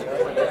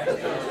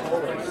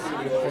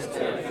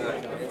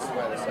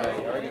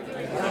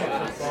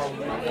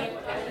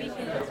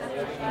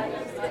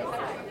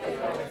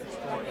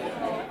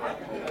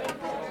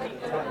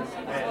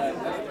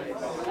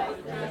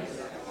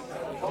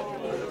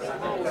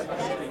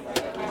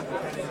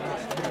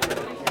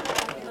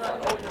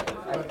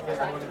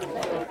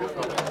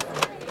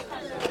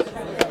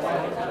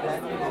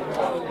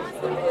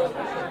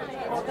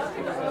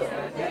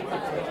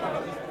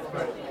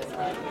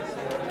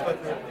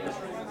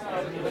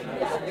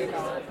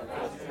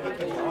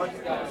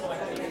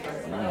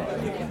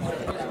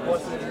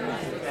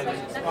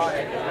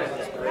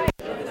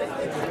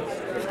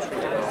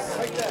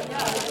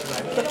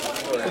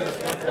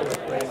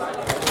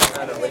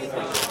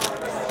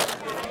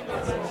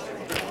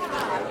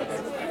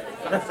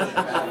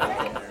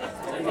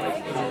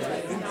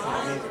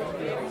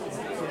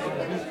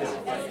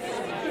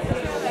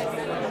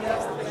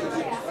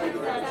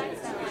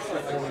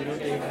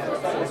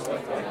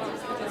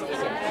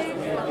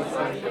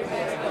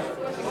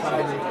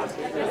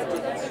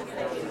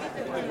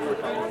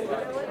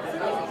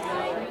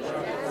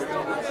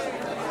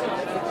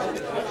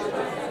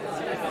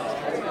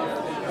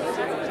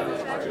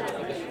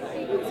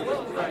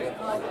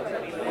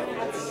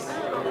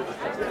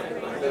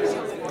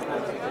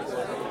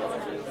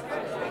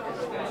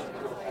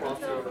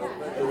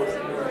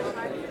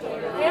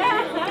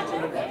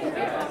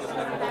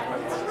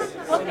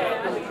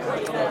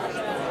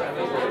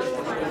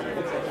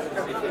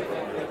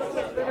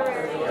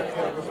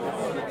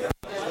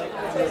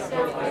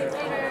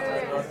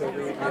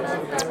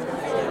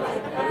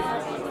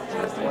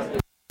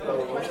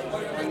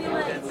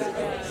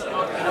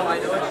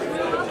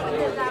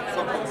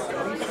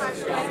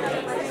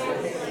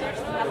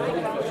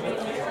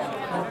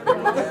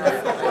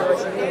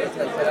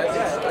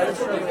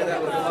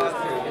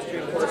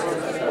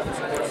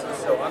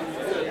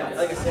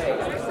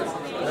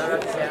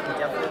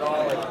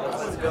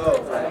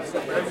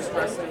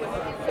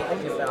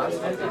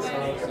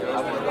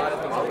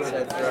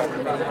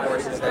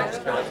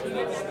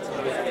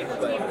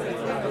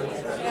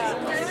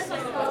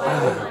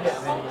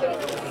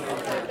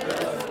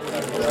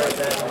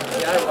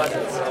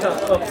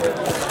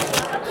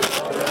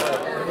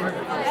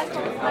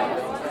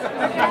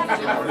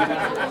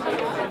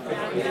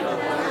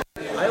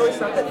I always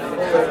thought that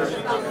Fuller,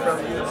 from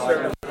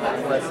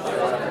the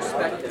sort of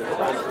perspective,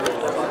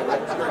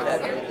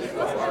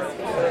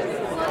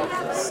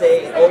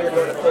 say, oh, you're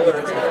going to Fuller,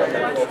 it's not a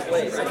memorable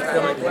place.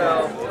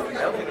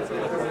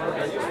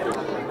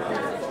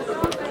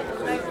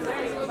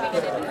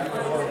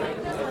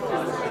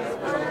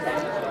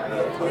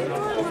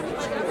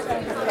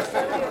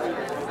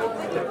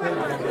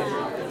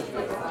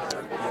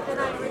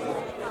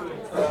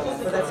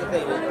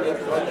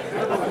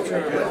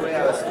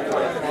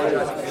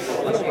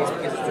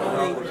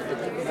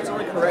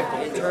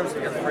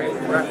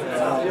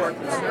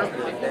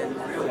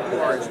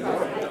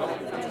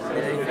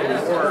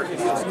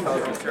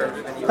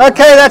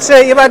 Okay, that's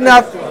it. You've had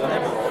enough.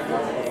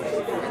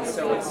 And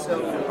so it's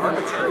so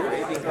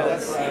arbitrary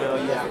because, it's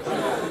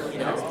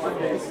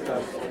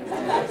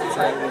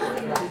like,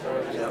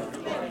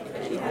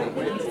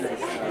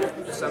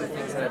 some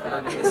things that I've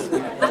heard in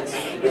this.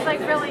 He's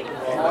like, really?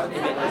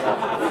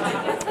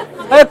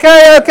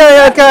 Okay.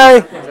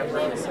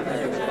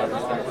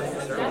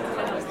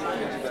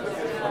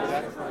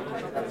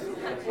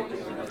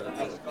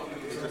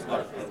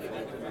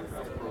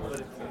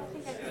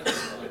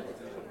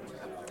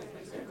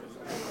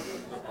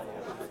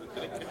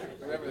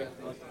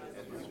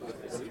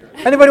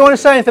 Anybody want to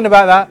say anything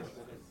about that?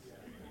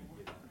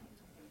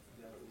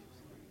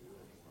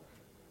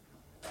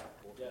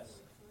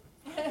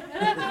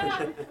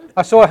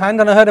 I saw a hand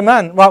and I heard a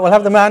man. Right, we'll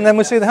have the man, then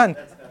we'll see the hand.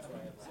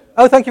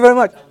 Oh, thank you very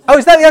much. Oh,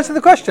 is that the answer to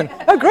the question?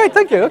 Oh, great,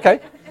 thank you. Okay.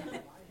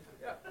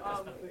 Yeah,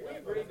 we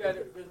agree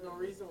that there's no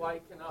reason why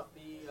it cannot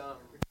be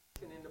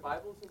written in the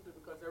Bible, simply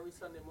because every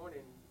Sunday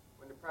morning,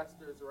 when the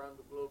pastors around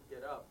the globe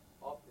get up,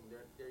 often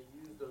they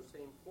use those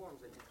same forms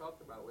that you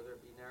talked about, whether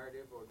it be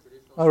narrative or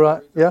traditional. All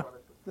right. Stories or Yeah.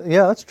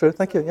 Yeah, that's true.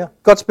 Thank you. Yeah.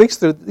 God speaks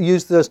through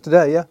use this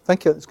today. Yeah.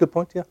 Thank you. That's a good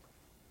point. Yeah.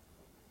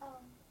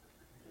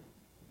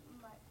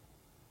 My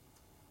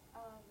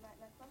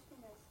question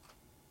is,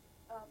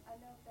 I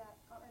know that,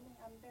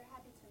 I'm very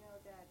happy to know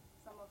that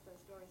some of the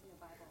stories in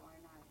the Bible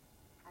are not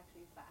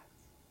actually facts,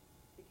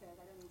 because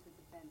I don't need to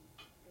defend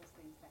those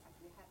things that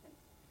actually happened.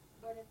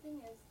 But the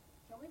thing is,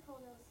 can we call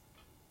those,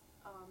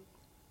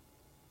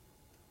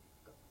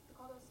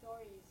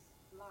 stories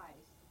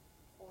lies?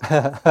 Or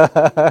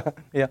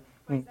Yeah.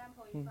 for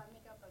example, if I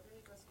make up a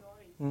really good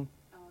story in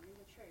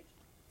the church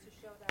to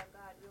show that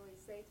God really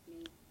saved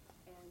me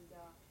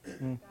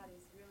and God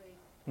is really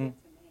good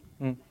to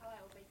me, how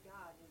I obey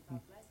God and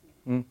God bless me,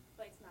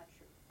 but it's not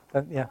true.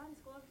 Yeah.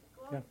 God is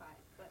glorified,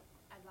 but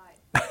I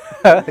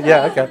lied.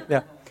 Yeah. Okay.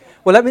 Yeah.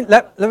 Well,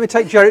 let me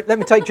take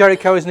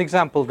Jericho as an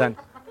example then,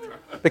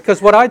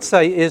 because what I'd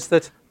say is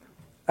that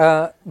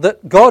that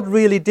God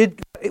really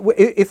did.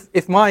 If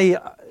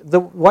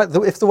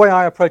the way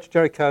I approach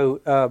Jericho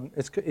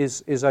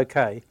is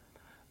okay,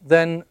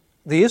 then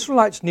the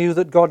Israelites knew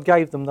that God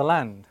gave them the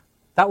land.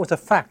 That was a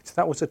fact.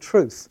 That was a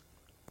truth.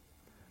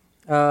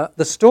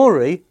 The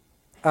story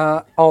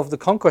of the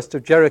conquest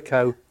of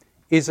Jericho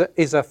is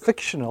a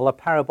fictional, a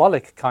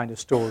parabolic kind of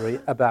story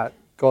about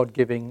God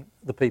giving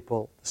the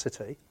people the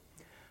city,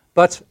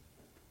 but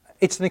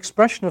it's an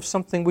expression of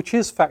something which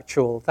is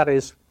factual. That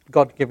is,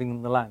 God giving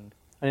them the land,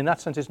 and in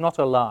that sense, it's not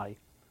a lie.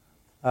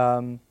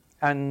 Yeah,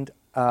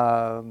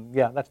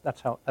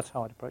 that's how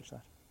I'd approach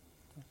that.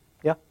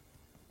 Yeah.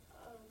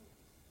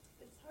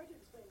 It's hard to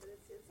explain, but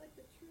it's like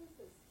the truth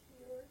is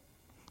here,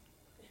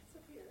 it's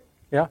up here.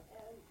 Yeah.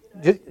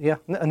 And, Yeah,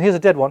 and here's a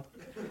dead one.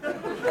 as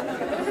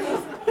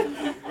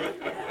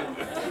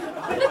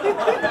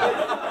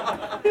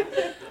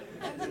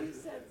you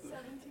said,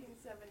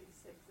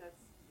 1776,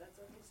 that's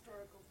a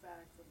historical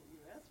fact from the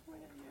U.S.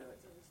 point of view,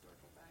 it's a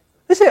historical fact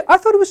from Is it? I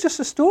thought it was just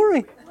a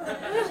story.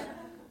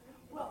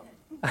 well,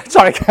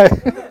 Sorry, Kay.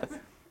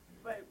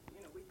 but,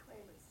 we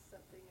claim it's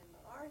something in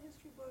our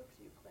history books,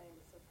 you claim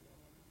it's something in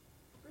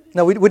British.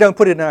 No, we don't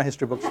put it in our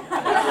history books. The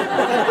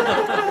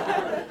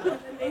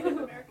Native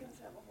Americans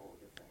have a whole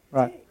different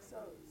Right. take,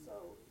 so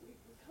we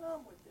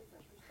come with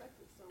different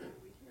perspectives, so when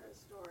we hear a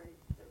story,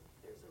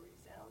 there's a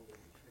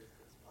resounding truth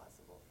that's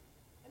possible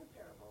in a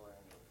parable or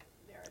in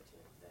a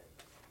narrative that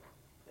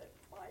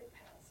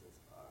bypasses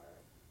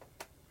our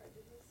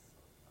prejudice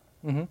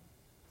or Hmm.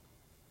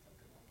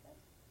 something like that.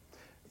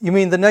 You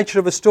mean the nature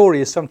of a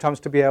story is sometimes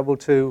to be able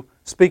to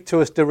speak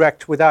to us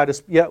direct without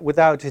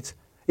it,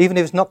 even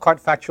if it's not quite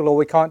factual, or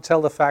we can't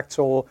tell the facts,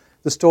 or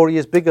the story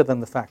is bigger than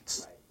the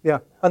facts. Yeah,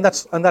 and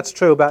that's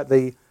true about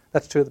the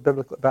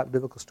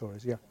biblical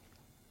stories. Yeah.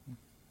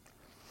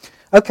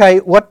 Okay.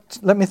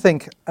 Let me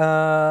think.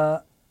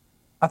 I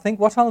think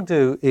what I'll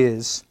do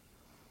is,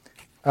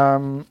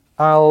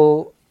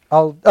 I'll.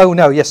 Oh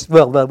no. Yes.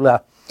 Well.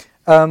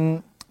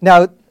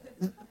 Now.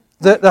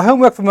 The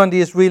homework for Monday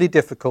is really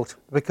difficult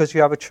because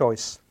you have a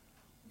choice.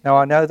 Now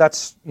I know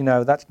that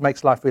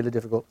makes life really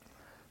difficult,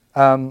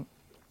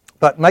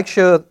 but make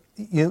sure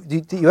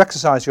you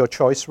exercise your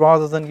choice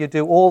rather than you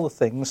do all the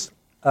things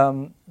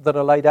that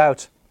are laid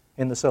out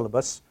in the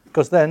syllabus,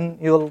 because then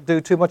you'll do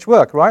too much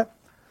work, right?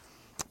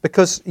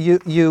 Because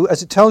you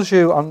as it tells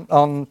you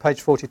on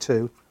page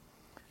 42,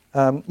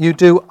 you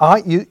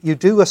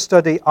do a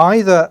study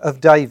either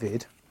of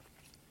David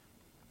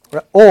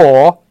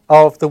or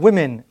of the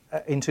women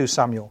in 2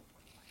 Samuel.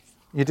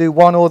 You do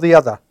one or the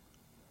other.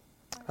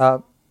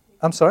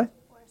 I'm sorry?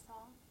 Or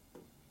Saul?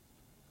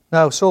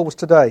 No, Saul was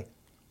today.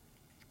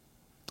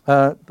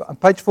 On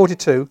page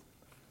 42,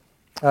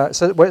 where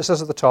it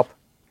says at the top,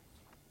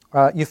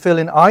 you fill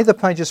in either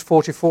pages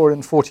 44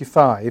 and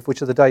 45,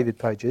 which are the David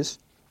pages,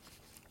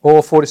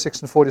 or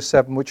 46 and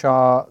 47, which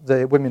are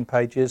the women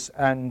pages,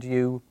 and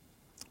you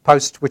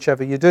post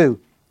whichever you do.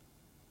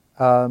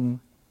 Then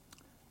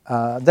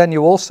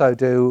you also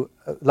do,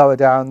 lower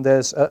down,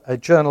 there's a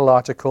journal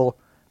article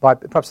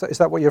perhaps is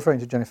that what you're referring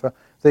to, Jennifer?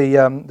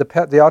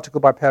 The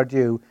article by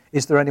Perdue,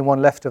 Is There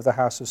Anyone Left of the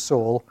House of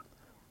Saul,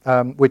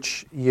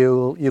 which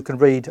you can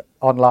read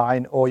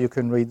online, or you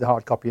can read the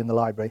hard copy in the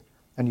library,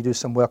 and you do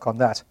some work on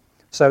that.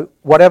 So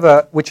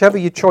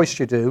whichever choice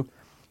you do,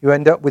 you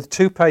end up with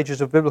 2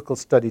 pages of biblical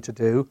study to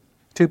do,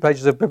 2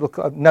 pages of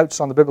biblical notes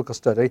on the biblical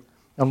study,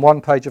 and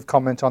 1 page of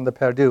comment on the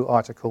Perdue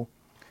article.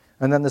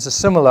 And then there's a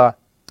similar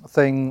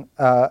thing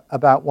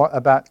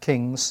about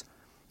Kings,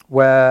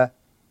 where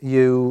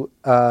you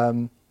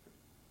fill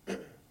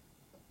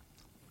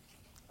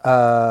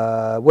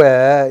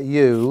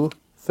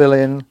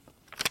in,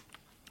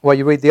 where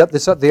you read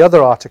the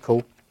other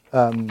article.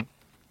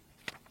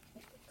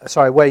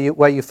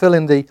 Where you fill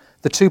in the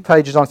 2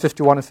 pages on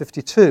 51 and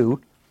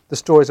 52, the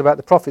stories about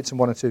the prophets in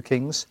 1 or 2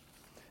 Kings,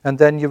 and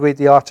then you read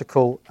the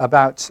article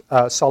about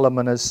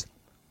Solomon as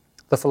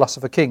the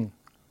philosopher king.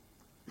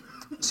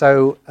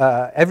 So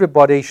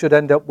everybody should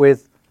end up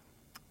with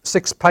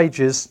 6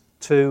 pages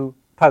to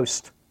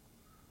post.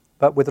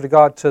 But with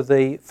regard to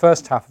the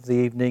first half of the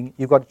evening,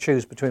 you've got to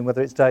choose between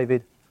whether it's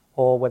David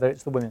or whether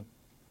it's the women.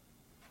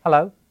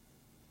 Hello?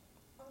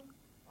 On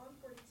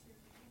 42,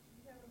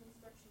 you have an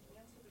instruction to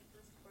answer the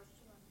first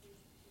question on page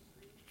 53.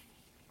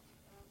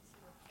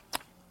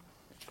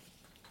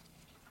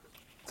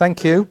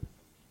 Thank you.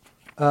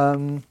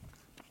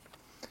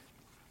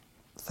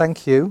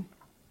 Thank you.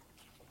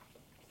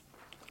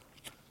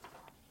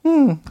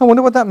 I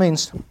wonder what that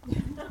means.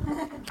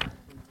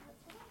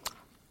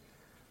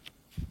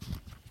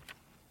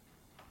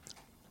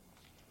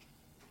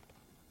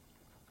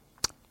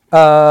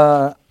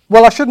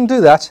 Well, I shouldn't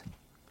do that.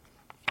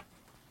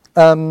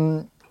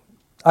 I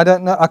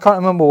don't know. I can't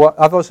remember what.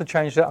 I've also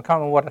changed it. I can't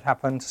remember what had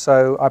happened,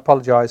 so I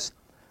apologise.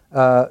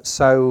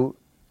 Ignore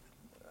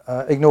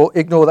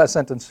that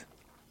sentence.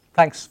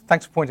 Thanks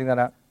for pointing that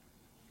out.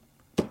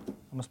 I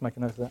must make a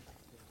note of that.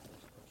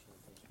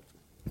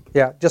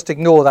 Yeah, just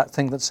ignore that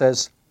thing that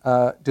says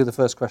do the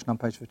first question on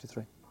page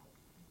 53.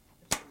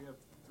 We have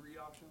 3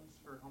 options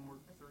for homework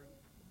 3,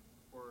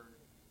 or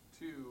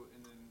 2,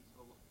 and then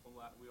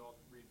we all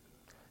read it.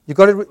 You've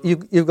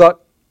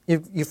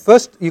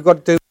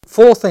got to do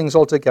 4 things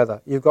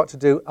altogether. You've got to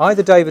do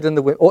either David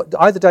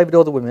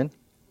or the women,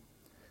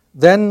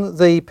 then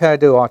the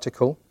Perdue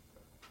article,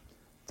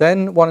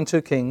 then 1 and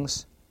 2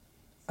 Kings,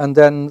 and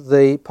then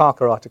the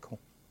Parker article.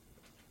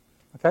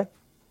 Okay?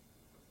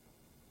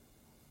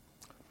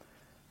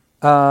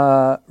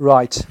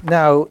 Right,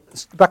 now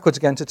backwards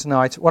again to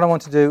tonight. What I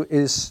want to do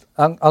is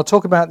I'll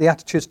talk about the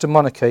attitudes to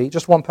monarchy,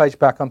 just 1 page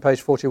back on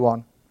page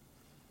 41.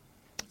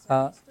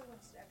 You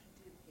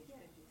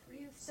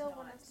still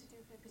want us to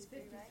do 53,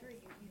 right? You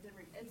then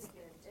repeat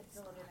again. It's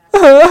still an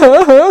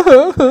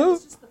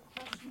It's just the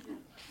question.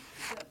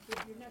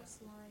 Your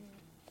next line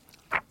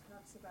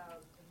talks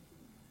about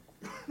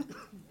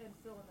and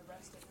fill in the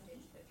rest of page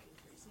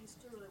 53. So you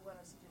still really want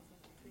us to do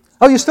 53.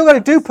 Oh, you still got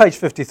to do page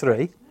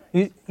 53.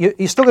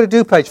 You still got to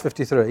do page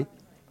 53.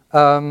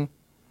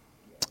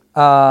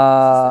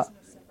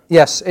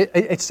 Yes,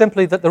 it's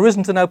simply that there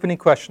isn't an opening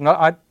question.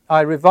 I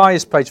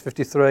revised page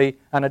 53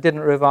 and I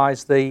didn't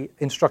revise the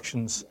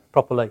instructions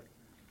properly.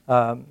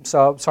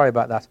 So sorry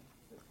about that.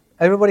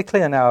 Everybody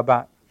clear now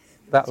about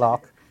that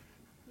lark?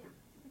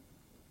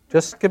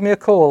 Just give me a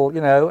call,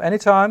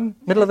 anytime,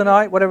 middle of the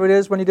night, whatever it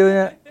is when you're doing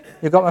it.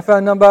 You've got my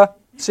phone number?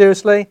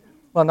 Seriously?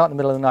 Well, not in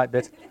the middle of the night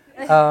bit.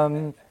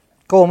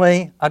 Call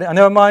me. I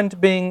never mind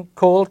being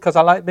called because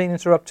I like being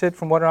interrupted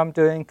from what I'm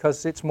doing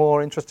because it's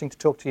more interesting to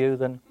talk to you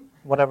than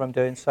whatever I'm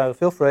doing. So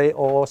feel free,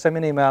 or send me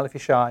an email if you're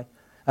shy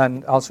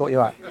and I'll sort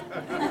you out.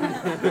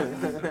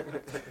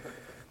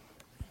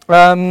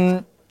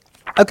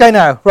 Okay,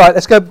 now, right,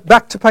 let's go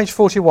back to page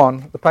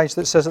 41, the page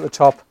that says at the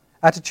top,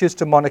 attitudes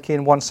to monarchy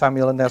in 1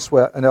 Samuel and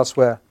elsewhere. And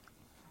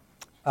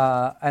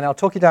I'll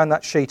talk you down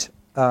that sheet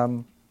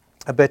a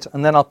bit,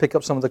 and then I'll pick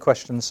up some of the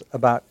questions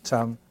about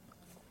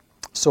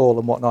Saul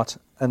and whatnot,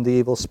 and the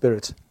evil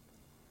spirit,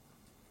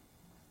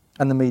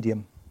 and the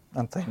medium,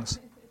 and things.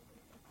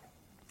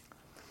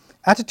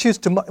 Attitudes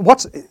to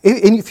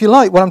if you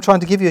like, what I'm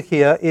trying to give you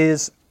here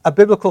is a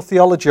biblical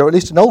theology, or at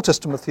least an Old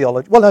Testament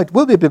theology. Well, no, it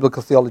will be a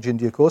biblical theology in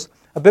due course.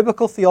 A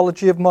biblical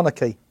theology of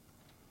monarchy,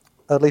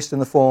 at least in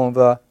the form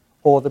of,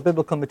 or the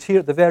biblical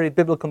material, the varied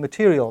biblical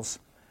materials,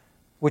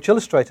 which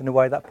illustrate in a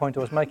way that point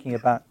I was making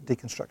about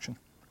deconstruction.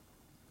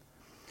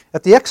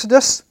 At the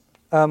Exodus,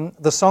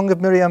 the song of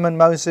Miriam and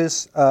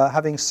Moses,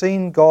 having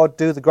seen God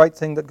do the great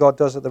thing that God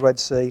does at the Red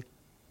Sea,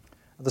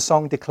 the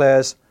song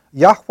declares,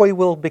 Yahweh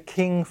will be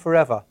king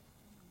forever.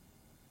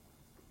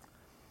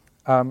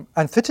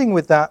 And fitting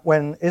with that,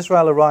 when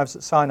Israel arrives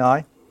at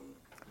Sinai,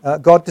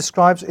 God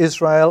describes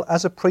Israel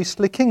as a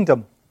priestly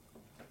kingdom.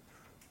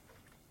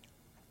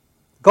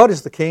 God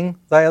is the king,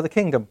 they are the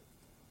kingdom.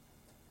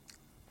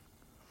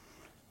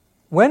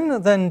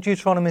 When then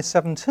Deuteronomy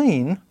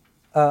 17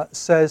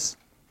 says,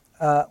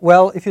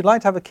 well, if you'd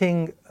like to have a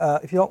king,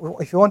 if you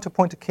want to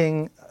appoint a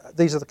king,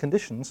 these are the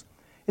conditions,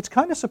 it's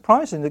kind of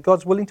surprising that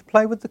God's willing to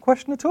play with the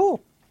question at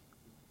all.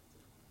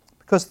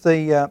 Because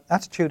the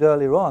attitude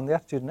earlier on, the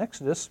attitude in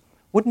Exodus,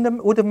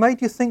 would have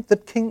made you think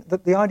that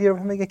the idea of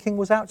having a king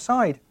was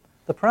outside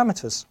the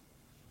parameters.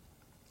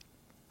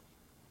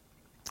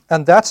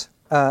 And that,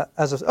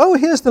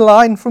 here's the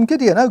line from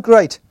Gideon. Oh,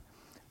 great.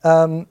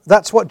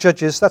 That's what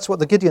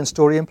the Gideon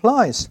story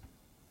implies.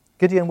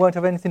 Gideon won't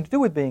have anything to do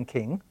with being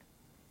king.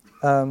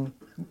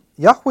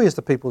 Yahweh is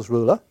the people's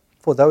ruler,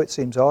 for though it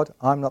seems odd,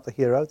 I'm not the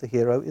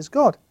hero is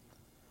God.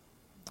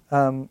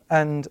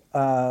 And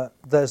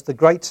there's the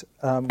great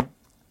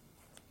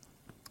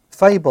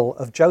fable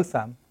of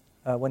Jotham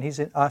when he's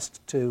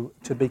asked to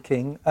be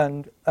king,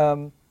 and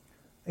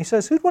he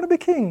says, who'd want to be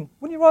king?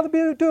 Wouldn't you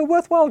rather do a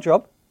worthwhile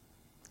job?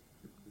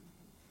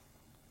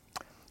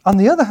 On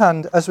the other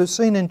hand, as we've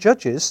seen in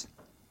Judges,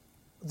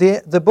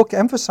 the book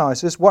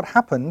emphasizes what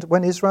happened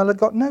when Israel had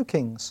got no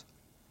kings.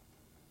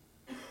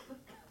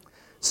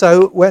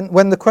 So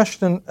when the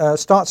question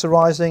starts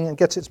arising and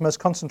gets its most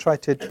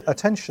concentrated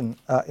attention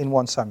in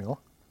 1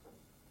 Samuel,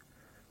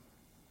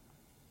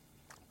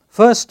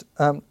 first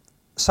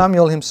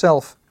Samuel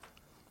himself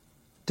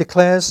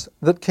declares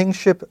that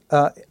kingship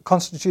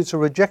constitutes a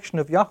rejection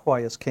of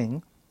Yahweh as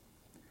king,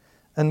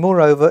 and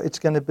moreover it's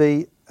going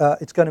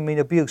to mean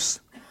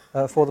abuse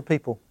for the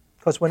people,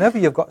 because whenever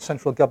you've got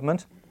central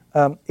government,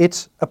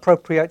 it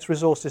appropriates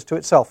resources to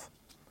itself.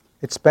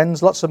 It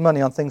spends lots of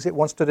money on things it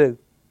wants to do.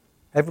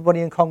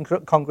 Everybody in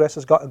Congress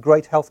has got a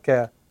great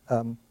healthcare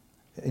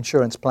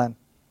insurance plan.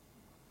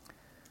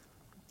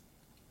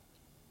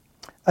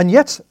 And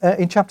yet,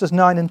 in chapters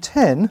 9 and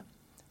 10,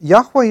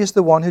 Yahweh is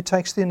the one who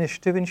takes the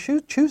initiative in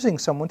choosing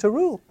someone to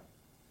rule.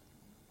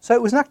 So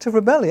it was an act of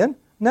rebellion.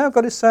 Now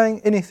God is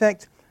saying, in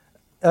effect,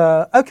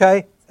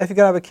 okay, if you're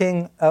going to have a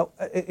king,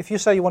 if you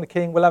say you want a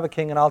king, we'll have a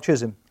king and I'll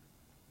choose him.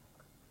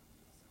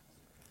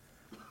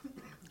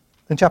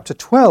 In chapter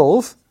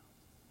 12,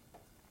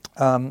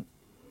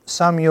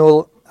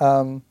 Samuel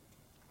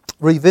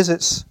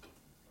revisits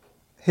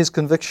his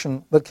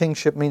conviction that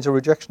kingship means a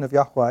rejection of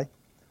Yahweh,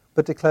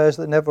 but declares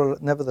that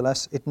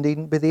nevertheless it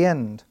needn't be the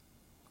end.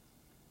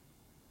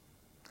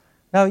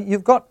 Now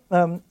you've got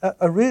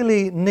a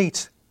really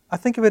neat, I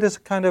think of it as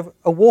kind of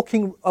a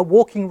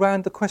walking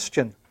round the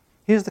question.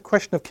 Here's the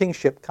question of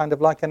kingship, kind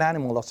of like an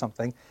animal or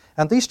something,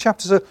 and these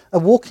chapters are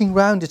walking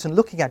round it and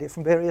looking at it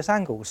from various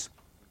angles,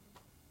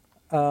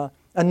 and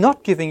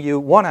not giving you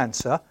one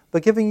answer,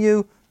 but giving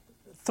you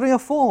 3 or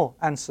 4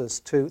 answers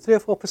to 3 or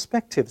 4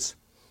 perspectives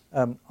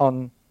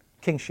on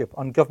kingship,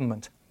 on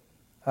government,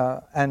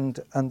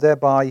 and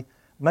thereby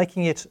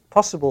making it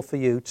possible for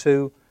you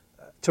to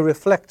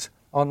reflect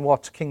on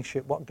what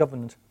kingship, what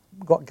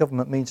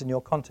government means in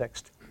your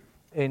context,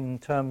 in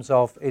terms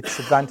of its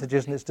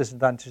advantages and its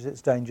disadvantages,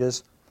 its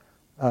dangers,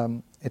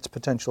 its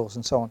potentials,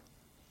 and so on.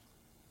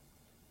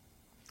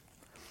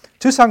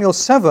 2 Samuel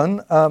 7,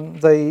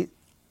 the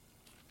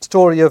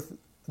story of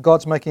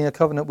God's making a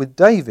covenant with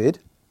David,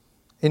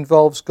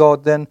 involves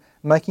God then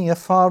making a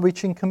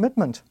far-reaching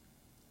commitment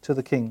to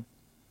the king.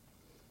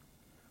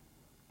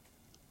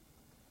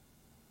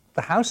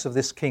 The house of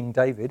this King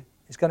David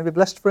is going to be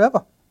blessed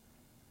forever.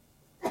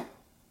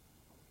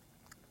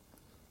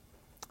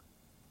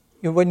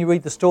 When you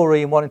read the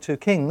story in 1 and 2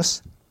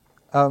 Kings,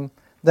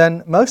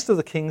 then most of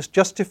the kings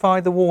justify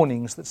the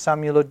warnings that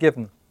Samuel had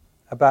given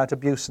about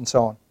abuse and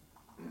so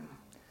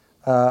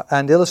on,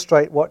 and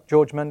illustrate what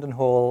George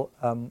Mendenhall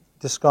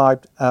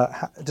described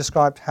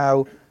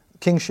how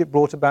kingship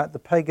brought about the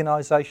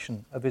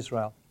paganization of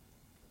Israel.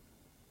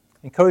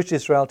 Encouraged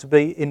Israel to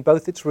be in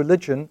both its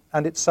religion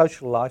and its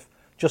social life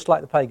just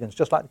like the pagans,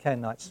 just like the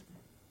Canaanites.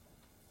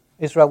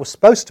 Israel was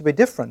supposed to be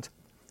different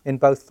in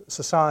both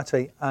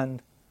society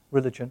and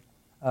religion,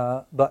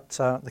 but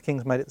the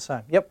kings made it the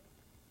same. Yep.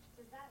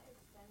 Does that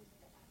extend to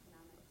the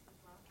economics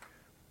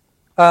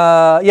as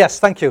well? Yes,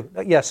 thank you.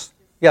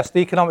 Yes, the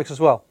economics as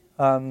well.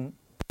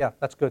 Yeah,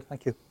 that's good.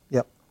 Thank you.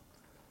 Yep.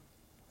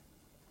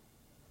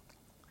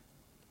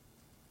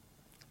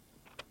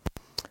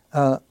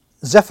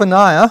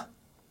 Zephaniah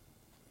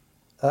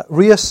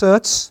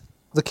reasserts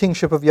the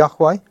kingship of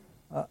Yahweh,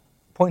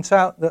 points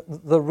out that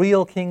the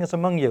real king is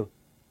among you.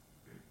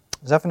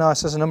 Zephaniah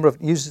says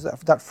uses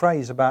that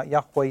phrase about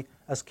Yahweh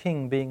as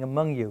king being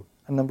among you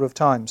a number of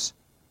times.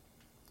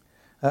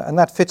 And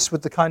that fits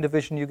with the kind of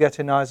vision you get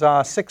in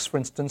Isaiah 6, for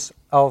instance,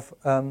 of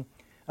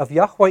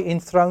Yahweh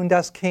enthroned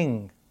as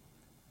king.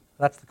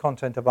 That's the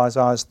content of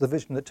Isaiah's, the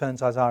vision that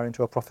turns Isaiah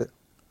into a prophet.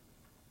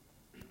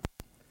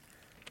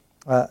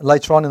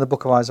 Later on in the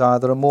book of Isaiah,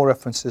 there are more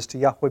references to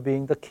Yahweh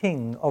being the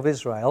king of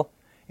Israel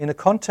in a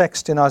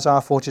context in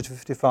Isaiah 40 to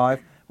 55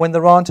 when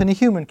there aren't any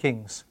human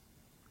kings.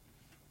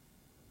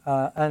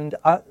 And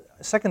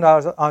second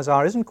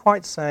Isaiah isn't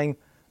quite saying,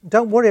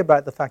 don't worry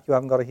about the fact you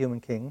haven't got a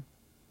human king,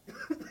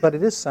 but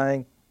it is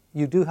saying,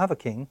 you do have a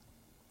king,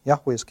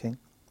 Yahweh is king.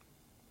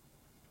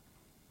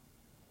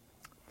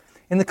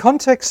 In the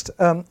context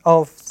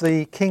of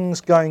the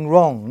kings going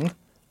wrong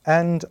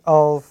and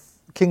of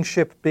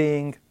kingship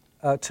being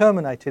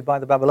terminated by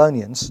the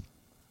Babylonians,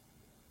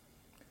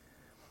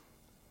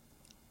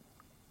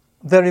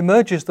 there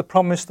emerges the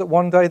promise that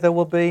one day there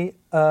will be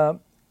a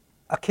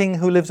king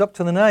who lives up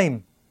to the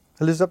name,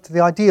 who lives up to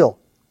the ideal.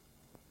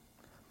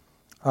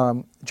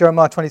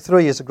 Jeremiah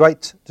 23 is a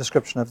great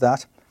description of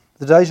that.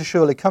 The days are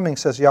surely coming,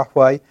 says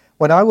Yahweh,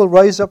 when I will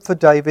raise up for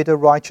David a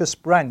righteous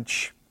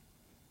branch.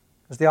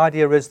 As the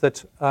idea is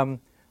that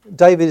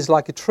David is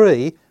like a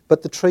tree,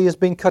 but the tree has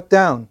been cut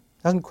down.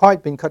 It hasn't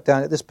quite been cut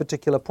down at this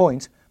particular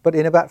point, but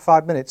in about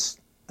 5 minutes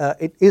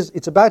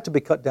it's about to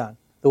be cut down.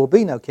 There will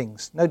be no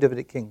kings, no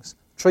Davidic kings.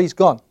 The tree's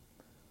gone.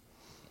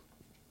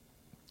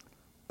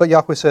 But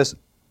Yahweh says,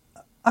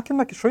 I can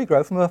make a tree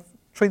grow from a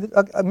tree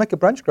that make a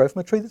branch grow from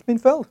a tree that's been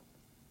felled.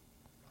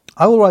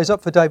 I will raise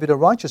up for David a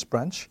righteous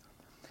branch.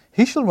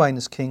 He shall reign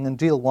as king and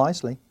deal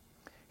wisely.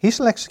 He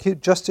shall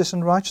execute justice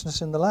and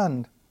righteousness in the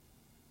land.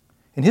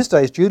 In his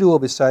days Judah will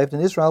be saved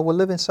and Israel will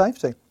live in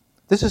safety.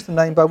 This is the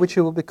name by which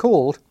he will be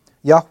called.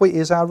 Yahweh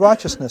is our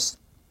righteousness.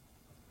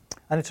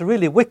 And it's a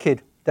really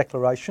wicked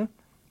declaration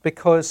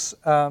because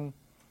the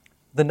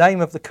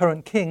name of the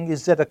current king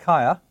is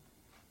Zedekiah,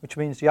 which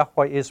means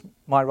Yahweh is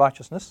my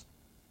righteousness,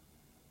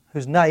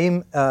 whose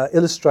name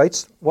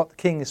illustrates what the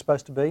king is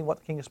supposed to be, what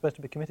the king is supposed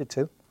to be committed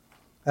to.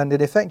 And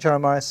in effect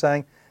Jeremiah is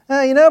saying,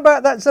 you know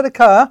about that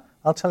Zedekiah?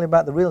 I'll tell you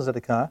about the real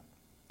Zedekiah.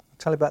 I'll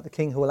tell you about the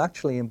king who will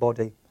actually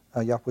embody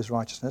Yahweh's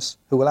righteousness,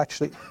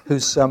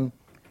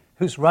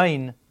 whose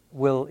reign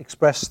will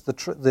express the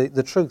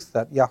truth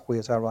that Yahweh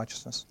is our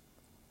righteousness.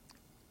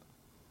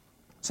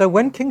 So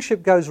when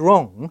kingship goes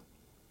wrong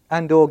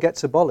and or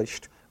gets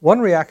abolished,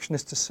 one reaction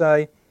is to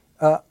say,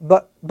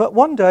 but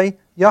one day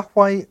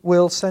Yahweh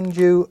will send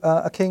you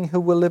a king who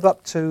will live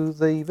up to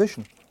the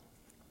vision.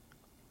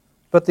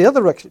 But the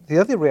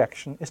other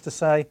reaction is to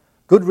say,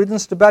 good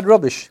riddance to bad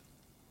rubbish.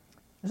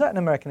 Is that an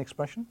American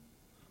expression?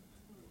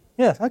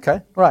 Yes,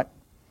 okay, right.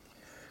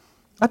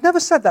 I've never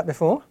said that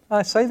before.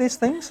 I say these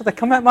things, so they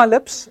come out my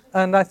lips,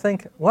 and I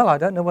think, well, I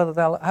don't know whether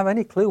they'll have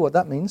any clue what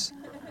that means.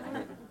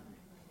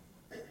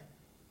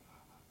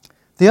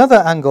 The other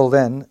angle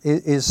then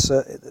is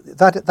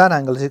that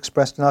angle is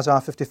expressed in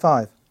Isaiah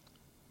 55.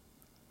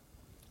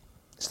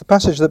 It's the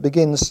passage that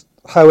begins,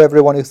 "Ho,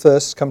 everyone who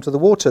thirsts, come to the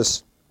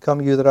waters.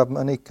 Come, you that have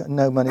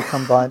no money,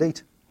 come buy and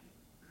eat.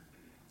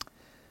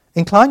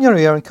 Incline your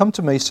ear and come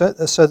to me so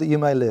that you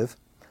may live.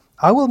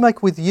 I will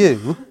make with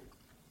you,"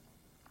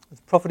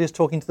 the prophet is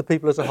talking to the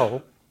people as a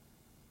whole,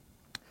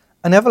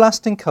 "an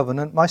everlasting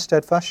covenant, my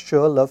steadfast,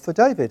 sure love for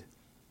David."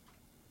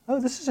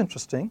 Oh, this is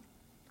interesting.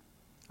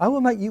 I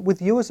will make you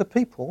with you as a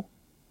people,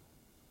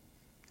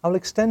 I will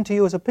extend to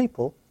you as a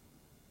people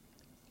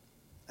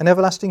an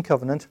everlasting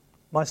covenant,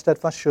 my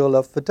steadfast, sure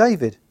love for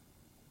David.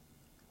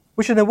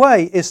 Which in a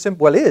way is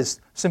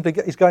simply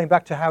going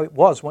back to how it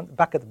was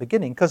back at the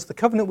beginning, because the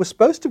covenant was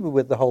supposed to be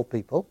with the whole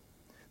people.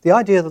 The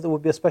idea that there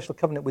would be a special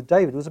covenant with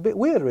David was a bit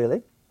weird,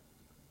 really.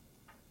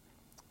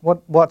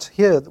 What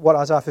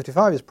Isaiah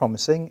 55 is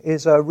promising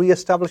is a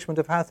re-establishment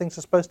of how things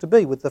are supposed to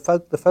be, with the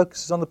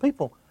focus is on the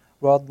people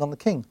rather than on the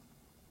king.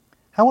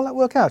 How will that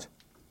work out?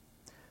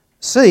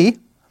 "See,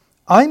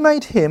 I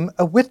made him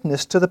a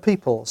witness to the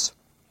peoples,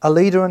 a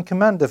leader and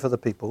commander for the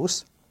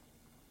peoples."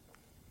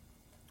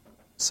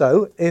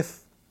 So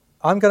if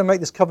I'm going to make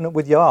this covenant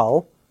with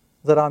Yael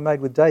that I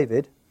made with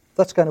David,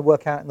 that's going to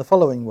work out in the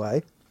following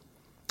way.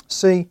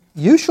 "See,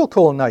 you shall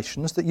call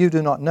nations that you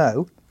do not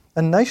know,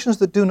 and nations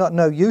that do not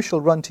know you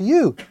shall run to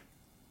you,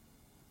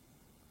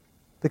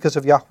 because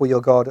of Yahweh your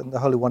God and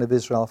the Holy One of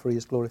Israel, for he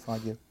has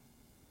glorified you."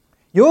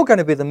 You're going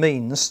to be the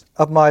means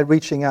of my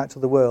reaching out to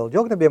the world.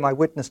 You're going to be my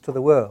witness to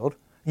the world.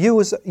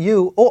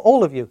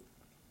 All of you.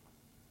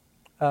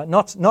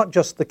 Not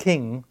just the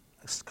king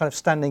kind of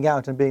standing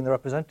out and being the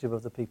representative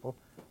of the people,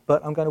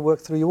 but I'm going to work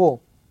through you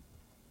all.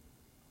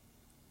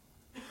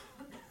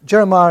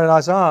 Jeremiah and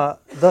Isaiah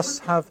thus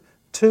have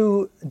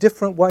two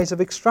different ways of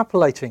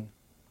extrapolating,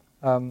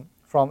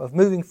 of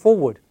moving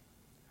forward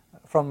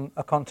from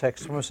a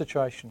context, from a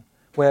situation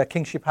where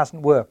kingship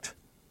hasn't worked.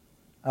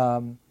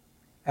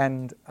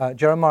 And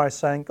Jeremiah is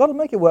saying, God will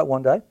make it work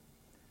one day.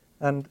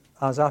 And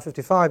Isaiah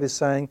 55 is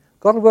saying,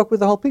 God will work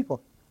with the whole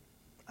people.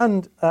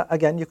 And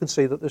again, you can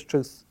see that there's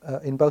truth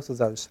in both of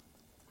those.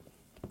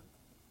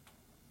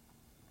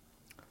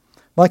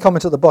 My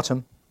comment at the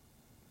bottom: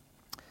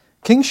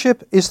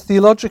 kingship is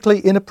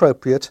theologically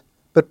inappropriate,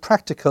 but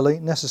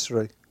practically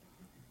necessary.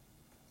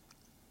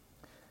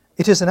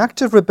 It is an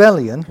act of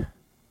rebellion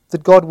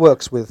that God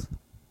works with.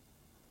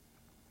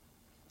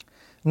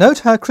 Note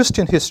how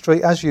Christian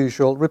history, as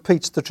usual,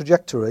 repeats the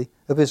trajectory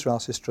of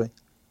Israel's history.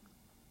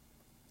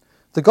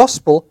 The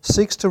gospel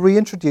seeks to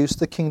reintroduce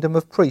the kingdom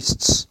of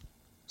priests.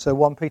 So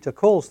 1 Peter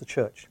calls the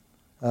church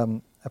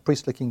a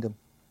priestly kingdom.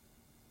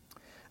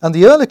 And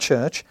the early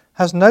church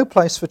has no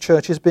place for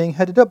churches being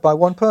headed up by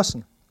one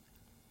person.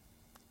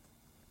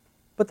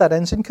 But that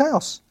ends in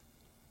chaos.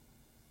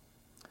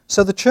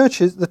 So the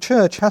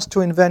church has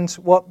to invent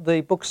what the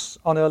books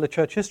on early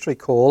church history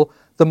call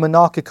the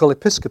monarchical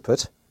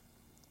episcopate,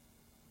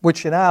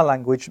 which in our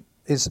language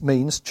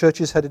means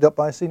churches headed up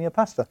by a senior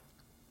pastor.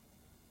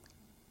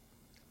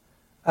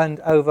 And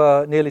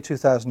over nearly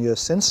 2,000 years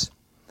since,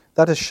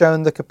 that has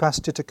shown the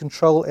capacity to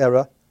control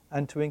error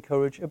and to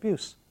encourage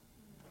abuse.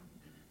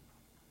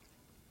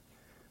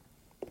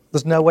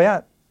 There's no way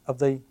out of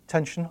the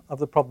tension of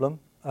the problem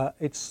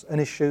it's an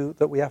issue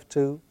that we have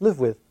to live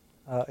with.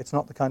 It's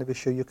not the kind of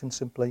issue you can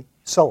simply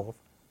solve.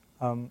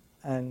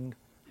 And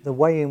the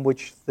way in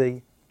which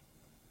the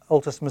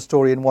Old Testament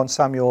story in 1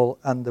 Samuel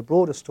and the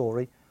broader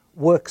story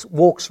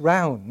walks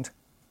round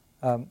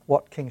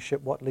what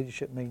kingship, what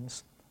leadership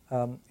means,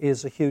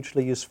 is a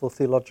hugely useful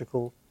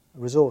theological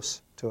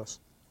resource to us.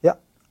 Yeah?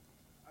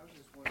 I was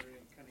just wondering,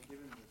 kind of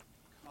given the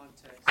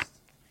context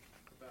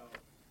about,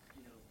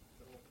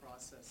 the whole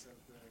process of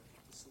the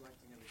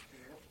selecting of the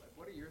king,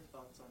 what are your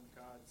thoughts on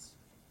God's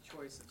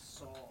choice of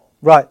Saul?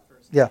 Right.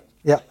 First Yeah. king?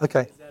 Yeah.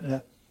 Okay. Is that Yeah.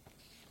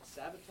 a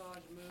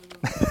sabotage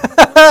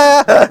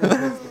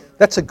move?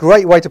 That's a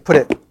great way to put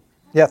it.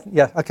 Yeah.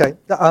 Yeah. Okay.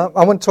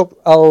 I want to talk.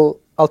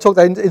 I'll talk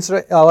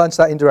that. I'll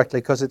answer that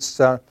indirectly because it's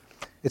the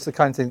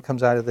kind of thing that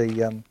comes out of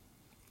the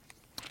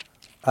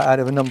out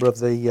of a number of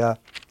the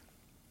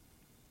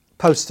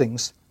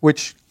postings,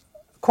 which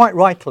quite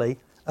rightly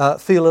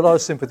feel a lot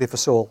of sympathy for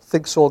Saul.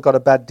 Think Saul got a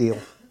bad deal.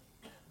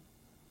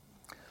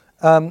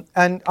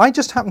 And I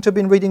just happened to have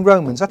been reading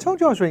Romans. I told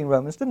you I was reading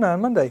Romans, didn't I,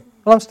 on Monday?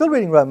 Well, I'm still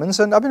reading Romans,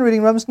 and I've been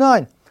reading Romans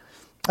 9.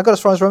 I got as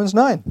far as Romans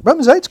 9.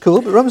 Romans 8's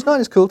cool, but Romans 9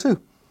 is cool too.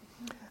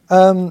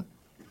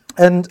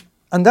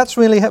 And that's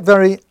really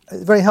very,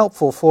 very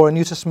helpful for a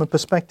New Testament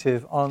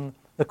perspective on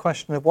the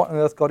question of what on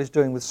earth God is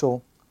doing with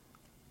Saul.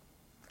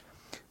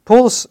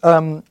 Paul's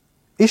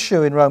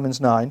issue in Romans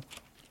 9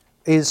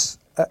 is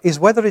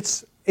whether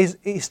he's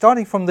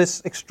starting from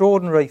this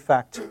extraordinary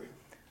fact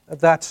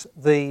that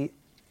the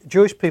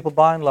Jewish people,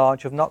 by and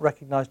large, have not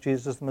recognized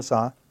Jesus as the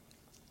Messiah.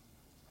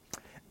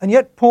 And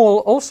yet Paul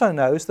also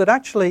knows that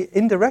actually,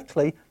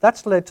 indirectly,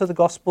 that's led to the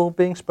gospel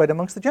being spread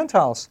amongst the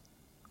Gentiles.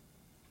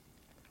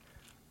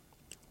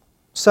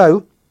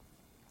 So,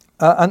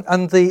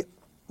 and the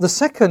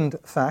second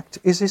fact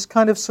is his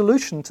kind of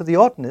solution to the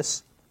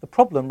oddness, the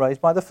problem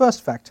raised by the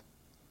first fact.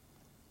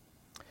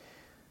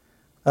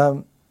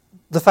 The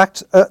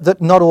fact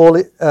that not all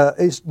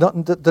is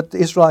not that the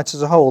Israelites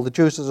as a whole, the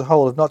Jews as a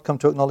whole, have not come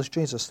to acknowledge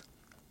Jesus.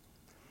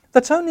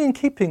 That's only in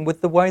keeping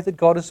with the way that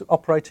God is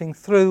operating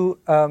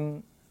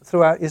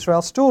throughout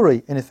Israel's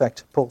story, in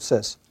effect, Paul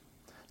says.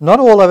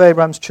 Not all of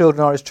Abraham's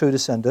children are his true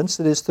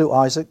descendants. It is through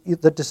Isaac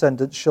that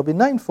descendants shall be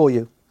named for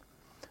you.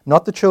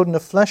 Not the children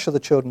of flesh are the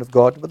children of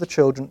God, but the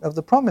children of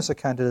the promise are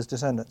counted as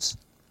descendants.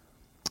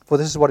 For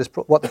this is what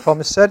the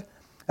promise said,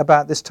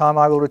 about this time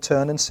I will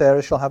return and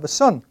Sarah shall have a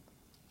son.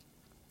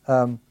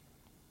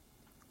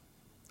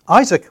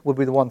 Isaac would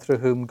be the one through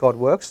whom God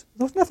works.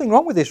 There was nothing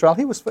wrong with Israel.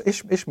 He was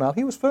Ishmael.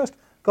 He was first.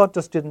 God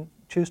just didn't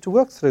choose to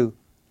work through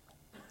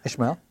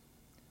Ishmael.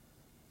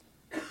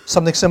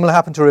 Something similar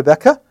happened to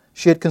Rebekah.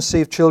 She had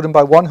conceived children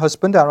by one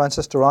husband, our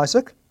ancestor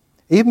Isaac,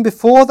 even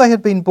before they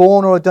had been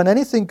born or had done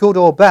anything good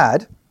or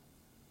bad,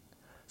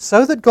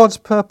 so that God's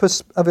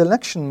purpose of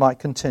election might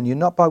continue,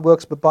 not by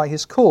works but by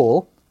his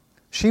call.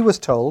 She was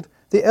told,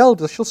 the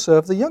elder shall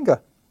serve the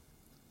younger.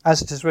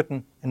 As it is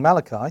written in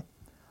Malachi,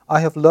 I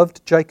have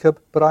loved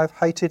Jacob, but I have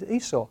hated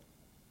Esau.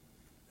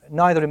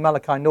 Neither in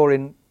Malachi nor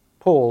in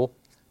Paul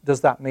does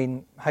that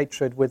mean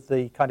hatred with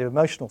the kind of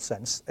emotional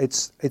sense.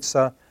 It's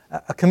a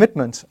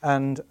commitment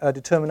and a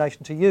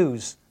determination to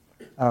use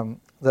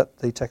that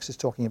the text is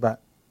talking about.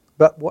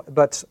 But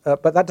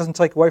that doesn't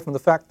take away from the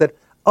fact that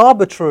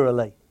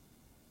arbitrarily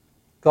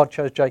God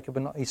chose Jacob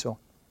and not Esau.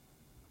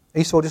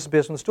 Esau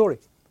disappears from the story.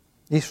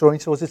 Esau and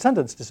Esau's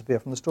descendants disappear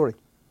from the story.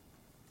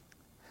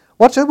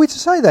 What are we to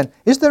say then?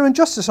 Is there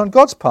injustice on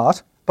God's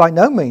part? By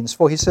no means,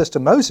 for he says to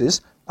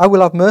Moses, I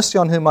will have mercy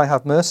on whom I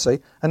have mercy,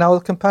 and I will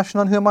have compassion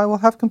on whom I will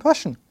have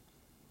compassion.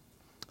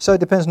 So it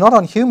depends not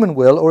on human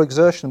will or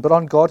exertion, but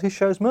on God who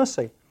shows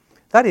mercy.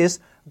 That is,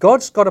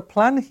 God's got a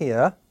plan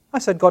here. I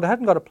said God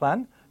hadn't got a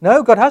plan.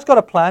 No, God has got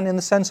a plan in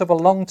the sense of a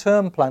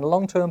long-term plan, a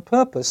long-term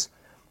purpose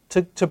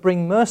to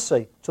bring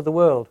mercy to the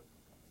world.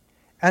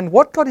 And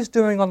what God is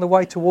doing on the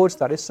way towards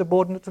that is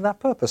subordinate to that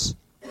purpose.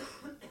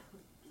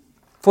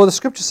 For the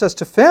scripture says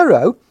to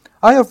Pharaoh,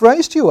 I have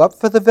raised you up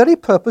for the very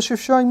purpose of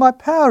showing my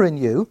power in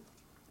you,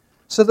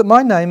 so that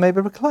my name may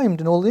be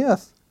proclaimed in all the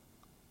earth.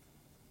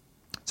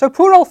 So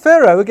poor old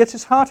Pharaoh who gets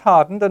his heart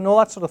hardened and all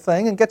that sort of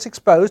thing and gets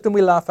exposed and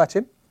we laugh at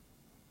him.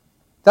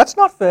 That's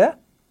not fair.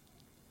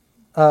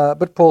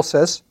 But Paul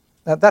says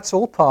that's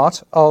all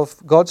part of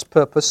God's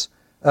purpose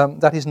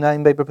that his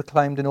name may be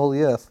proclaimed in all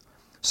the earth.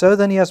 So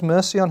then he has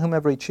mercy on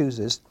whomever he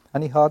chooses,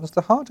 and he hardens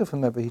the heart of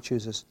whomever he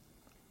chooses.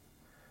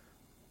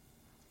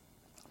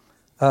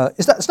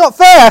 It's not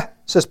fair,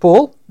 says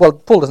Paul. Well,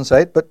 Paul doesn't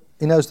say it, but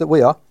he knows that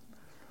we are.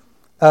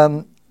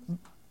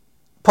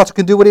 Potter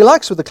can do what he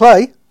likes with the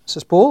clay,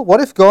 says Paul.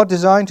 What if God,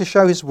 desiring to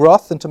show his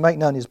wrath and to make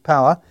known his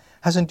power,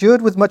 has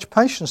endured with much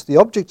patience the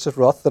objects of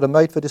wrath that are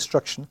made for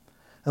destruction?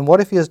 And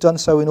what if he has done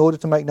so in order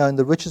to make known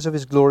the riches of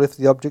his glory for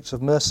the objects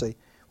of mercy,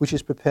 which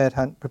is prepared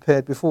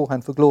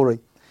beforehand for glory,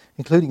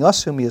 including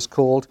us whom he has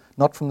called,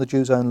 not from the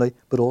Jews only,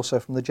 but also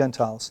from the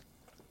Gentiles?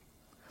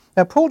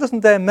 Now, Paul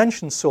doesn't there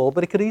mention Saul,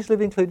 but he could easily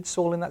have included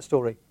Saul in that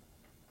story.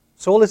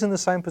 Saul is in the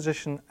same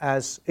position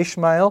as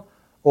Ishmael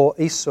or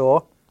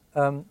Esau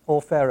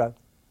or Pharaoh.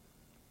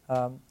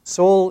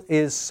 Saul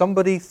is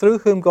somebody through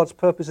whom God's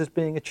purpose is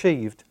being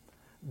achieved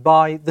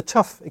by the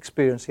tough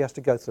experience he has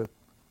to go through.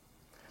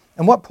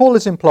 And what Paul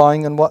is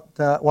implying, and what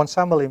 1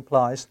 Samuel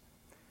implies,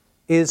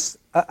 is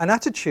an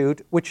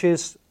attitude which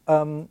is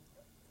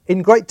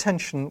in great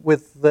tension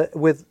with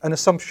an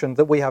assumption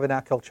that we have in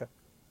our culture.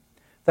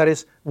 That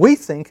is, we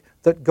think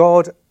that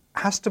God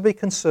has to be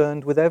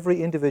concerned with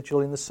every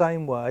individual in the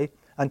same way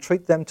and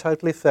treat them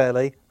totally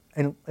fairly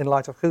in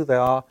light of who they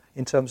are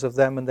in terms of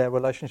them and their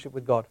relationship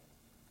with God.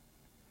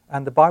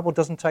 And the Bible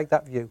doesn't take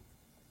that view.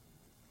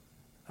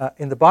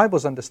 In the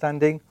Bible's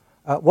understanding,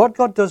 what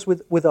God does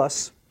with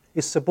us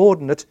is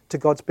subordinate to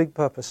God's big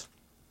purpose.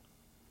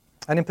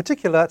 And in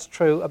particular, that's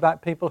true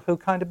about people who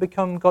kind of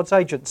become God's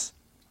agents.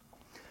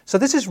 So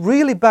this is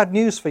really bad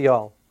news for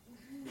y'all.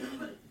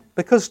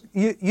 Because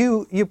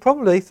you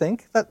probably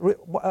think that,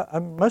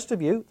 most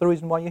of you, the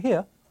reason why you're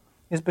here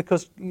is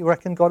because you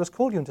reckon God has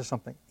called you into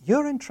something.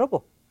 You're in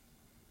trouble.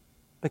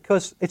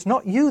 Because it's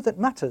not you that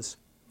matters.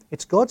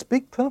 It's God's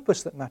big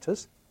purpose that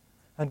matters.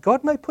 And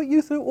God may put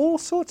you through all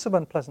sorts of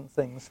unpleasant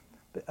things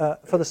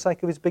for the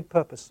sake of his big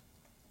purpose.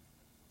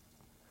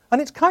 And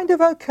it's kind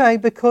of okay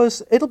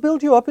because it'll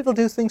build you up, it'll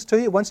do things to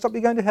you, it won't stop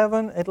you going to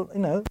heaven,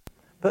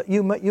 but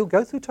you'll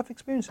go through tough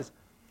experiences.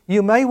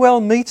 You may well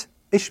meet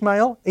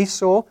Ishmael,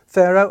 Esau,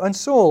 Pharaoh and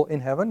Saul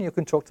in heaven. You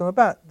can talk to them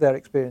about their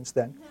experience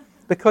then.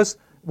 Because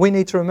we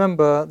need to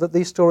remember that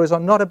these stories are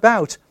not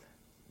about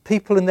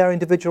people in their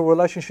individual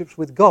relationships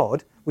with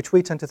God, which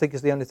we tend to think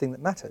is the only thing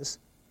that matters.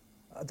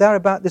 They're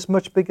about this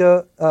much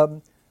bigger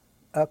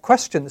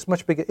question, this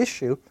much bigger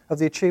issue of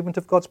the achievement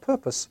of God's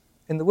purpose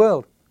in the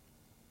world.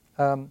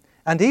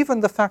 And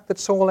even the fact that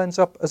Saul ends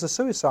up as a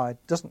suicide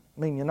doesn't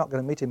mean you're not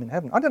going to meet him in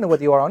heaven. I don't know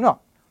whether you are or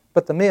not,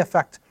 but the mere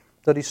fact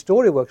that his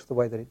story works the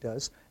way that it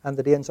does and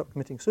that he ends up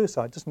committing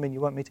suicide doesn't mean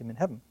you won't meet him in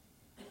heaven.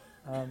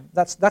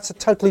 That's a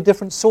totally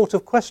different sort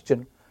of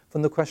question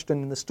from the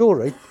question in the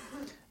story,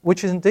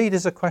 which indeed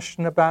is a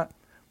question about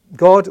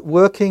God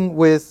working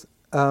with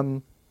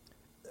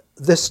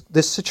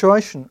this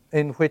situation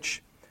in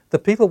which the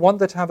people want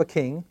there to have a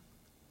king,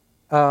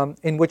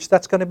 in which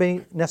that's going to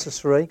be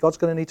necessary. God's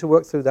going to need to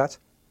work through that.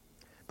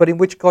 But in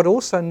which God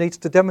also needs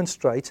to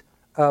demonstrate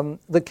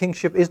that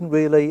kingship isn't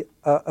really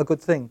a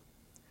good thing.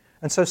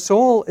 And so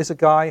Saul is a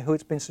guy who,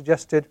 it's been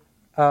suggested,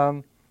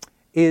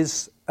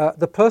 is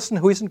the person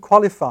who isn't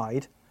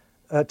qualified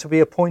to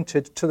be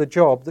appointed to the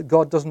job that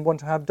God doesn't want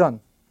to have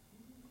done.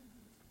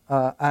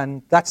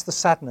 And that's the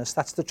sadness,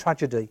 that's the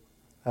tragedy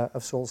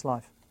of Saul's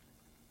life.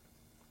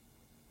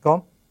 Go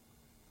on.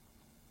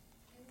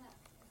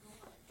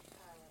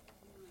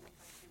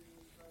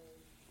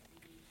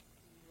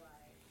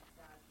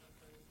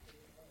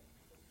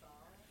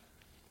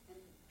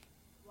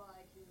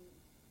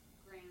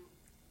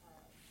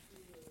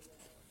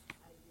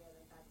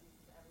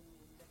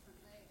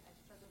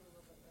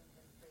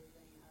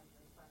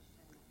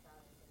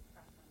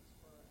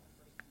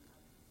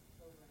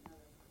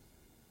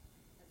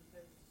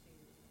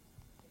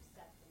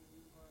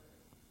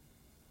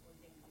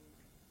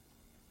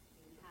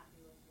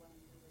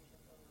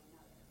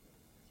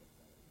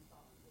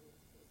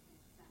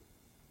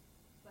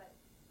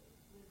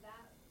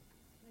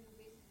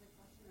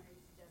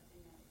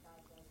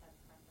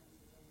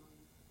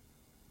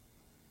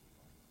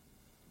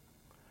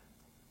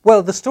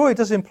 Well, the story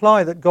does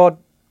imply that God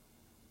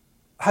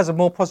has a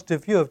more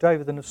positive view of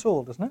David than of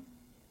Saul, doesn't it?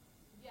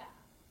 Yeah.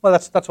 Well,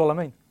 that's all I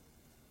mean.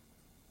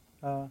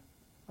 I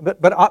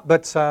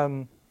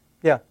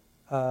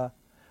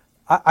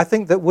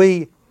think that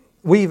we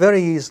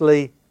very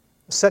easily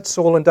set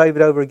Saul and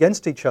David over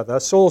against each other.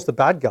 Saul's the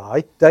bad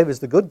guy, David's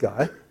the good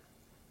guy.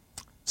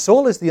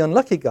 Saul is the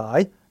unlucky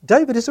guy,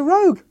 David is a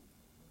rogue.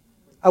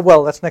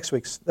 Well, that's next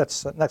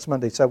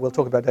Monday, so we'll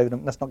talk about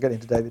David. Let's not get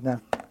into David now.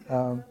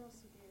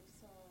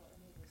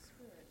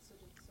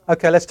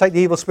 Okay, let's take the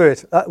evil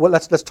spirit. Well,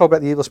 let's talk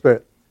about the evil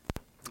spirit.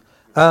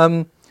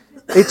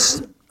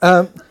 First,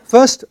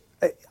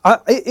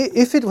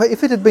 if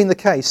it had been the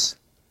case,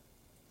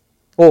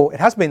 or it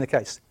has been the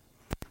case,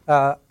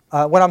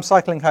 when I'm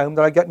cycling home,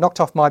 that I get knocked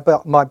off my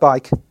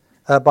bike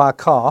by a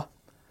car,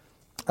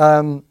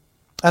 and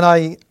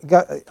I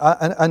go,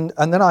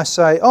 and then I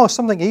say, "Oh,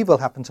 something evil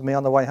happened to me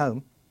on the way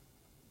home."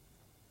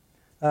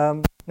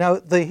 Now,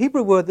 the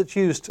Hebrew word that's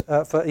used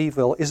for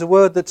evil is a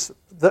word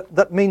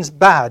that means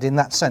bad in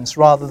that sense,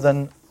 rather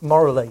than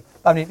morally.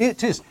 I mean,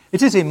 it is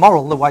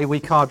immoral the way we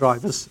car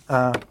drivers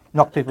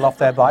knock people off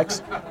their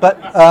bikes, but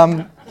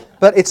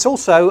it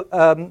also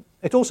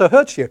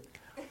hurts you.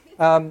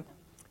 And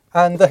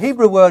the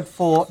Hebrew word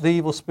for the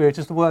evil spirit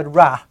is the word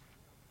ra,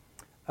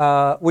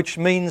 which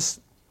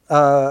means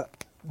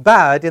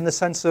bad in the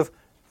sense of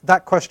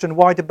that question: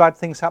 why do bad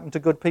things happen to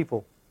good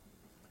people?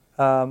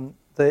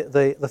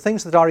 The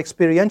things that are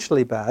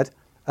experientially bad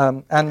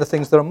and the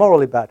things that are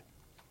morally bad.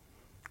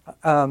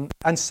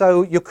 And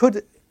so you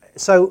could,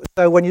 so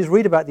when you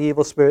read about the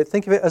evil spirit,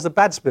 think of it as a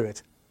bad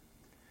spirit.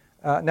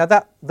 Now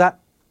that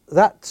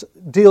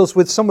deals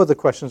with some of the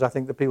questions I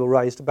think that people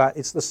raised about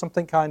there's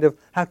something kind of,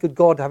 how could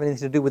God have anything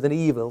to do with an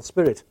evil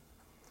spirit?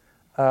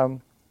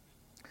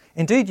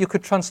 Indeed, you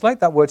could translate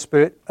that word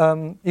spirit,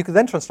 you could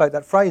then translate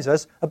that phrase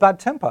as a bad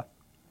temper,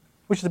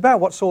 which is about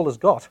what Saul has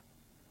got.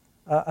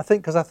 I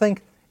think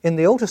in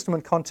the Old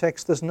Testament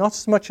context, there's not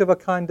as much of a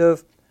kind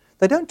of,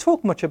 they don't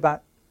talk much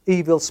about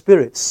evil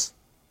spirits,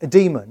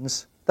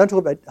 demons. Don't talk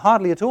about,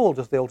 hardly at all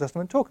does the Old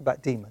Testament talk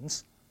about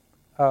demons.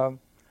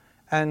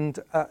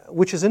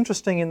 Which is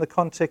interesting in the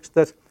context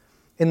that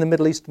in the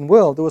Middle Eastern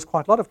world there was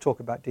quite a lot of talk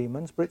about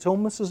demons, but it's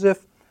almost as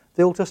if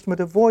the Old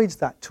Testament avoids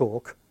that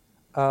talk,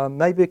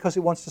 maybe because it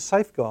wants to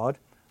safeguard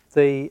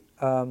the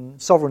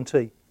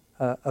sovereignty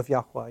of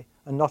Yahweh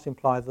and not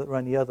imply that there are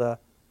any other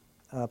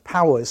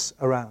powers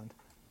around.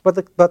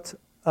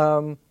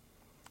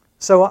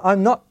 So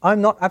I'm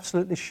not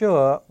absolutely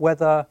sure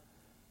whether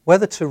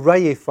to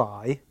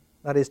reify,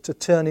 that is to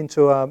turn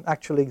into an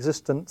actually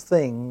existent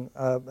thing,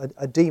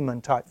 a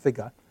demon type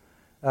figure,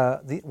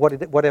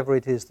 whatever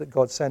it is that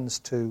God sends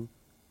to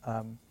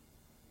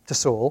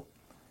Saul,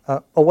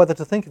 or whether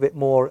to think of it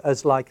more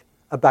as like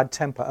a bad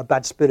temper, a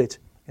bad spirit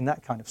in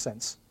that kind of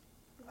sense.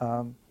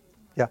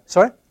 Yeah,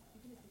 sorry?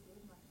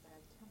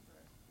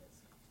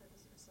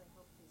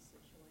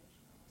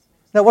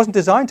 No, it wasn't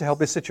designed to help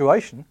his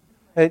situation.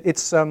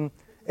 It's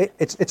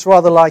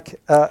rather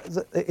like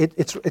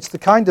it's the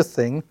kind of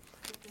thing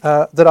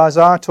that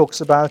Isaiah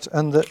talks about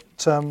and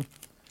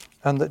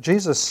that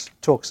Jesus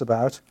talks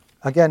about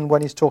again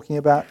when he's talking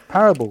about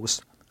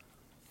parables.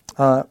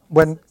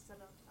 When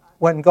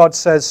God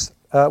says,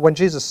 when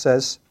Jesus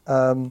says,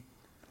 in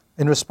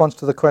response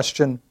to the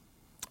question,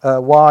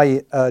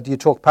 why do you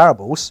talk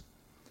parables?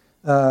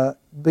 That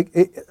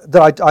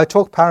I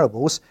talk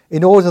parables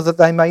in order that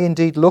they may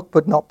indeed look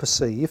but not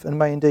perceive, and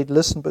may indeed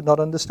listen but not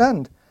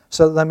understand,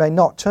 so that they may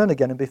not turn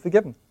again and be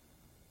forgiven.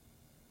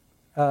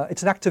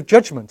 It's an act of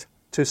judgment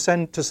to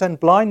send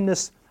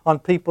blindness on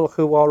people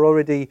who are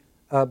already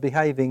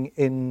behaving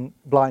in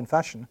blind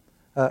fashion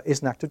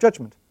is an act of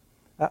judgment.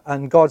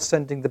 And God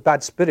sending the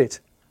bad spirit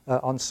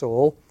on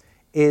Saul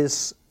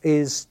is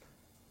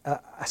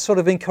sort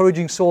of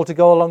encouraging Saul to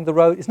go along the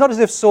road. It's not as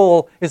if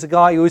Saul is a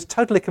guy who is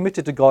totally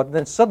committed to God and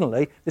then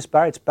suddenly this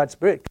bad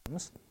spirit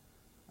comes.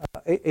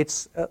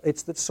 It's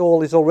that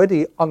Saul is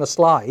already on the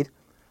slide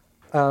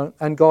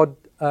and God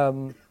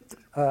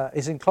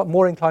is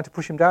more inclined to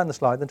push him down the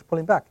slide than to pull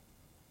him back.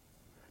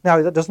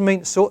 Now that doesn't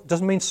mean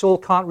Saul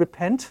can't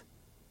repent.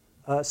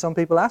 Some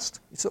people asked.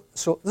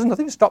 So there's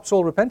nothing to stop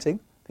Saul repenting.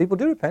 People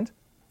do repent.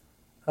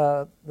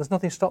 There's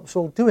nothing to stop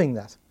Saul doing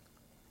that.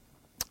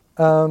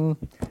 And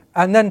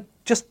then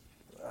just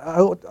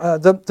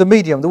the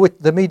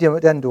medium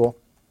at Endor.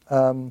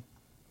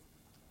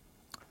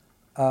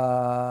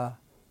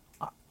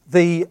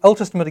 The Old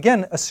Testament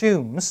again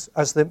assumes,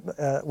 as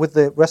with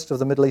the rest of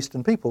the Middle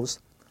Eastern peoples,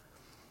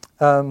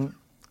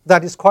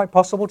 that it's quite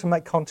possible to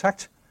make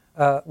contact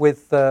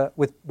with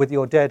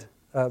your dead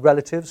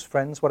relatives,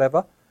 friends,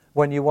 whatever,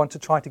 when you want to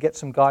try to get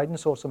some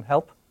guidance or some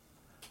help.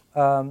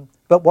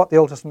 But what the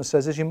Old Testament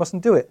says is you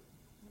mustn't do it.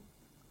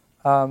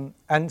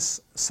 And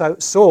so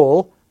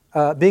Saul,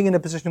 being in a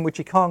position in which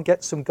he can't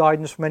get some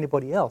guidance from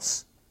anybody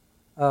else,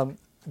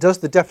 does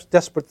the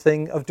desperate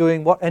thing of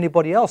doing what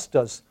anybody else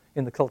does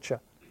in the culture.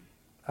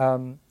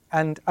 And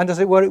as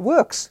it were, it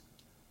works.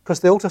 Because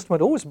the Old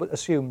Testament always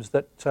assumes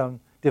that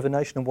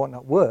divination and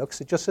whatnot works.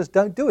 It just says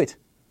don't do it.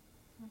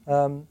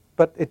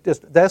 But it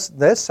just,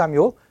 there's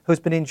Samuel, who's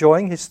been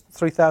enjoying his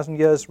 3,000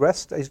 years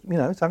rest. He's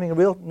having a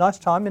real nice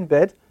time in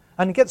bed,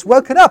 and he gets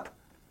woken up.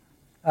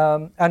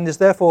 And is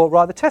therefore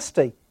rather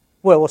testy.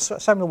 Well,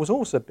 Samuel was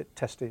also a bit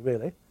testy,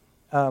 really.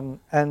 So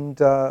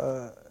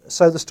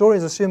the story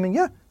is assuming,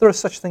 there is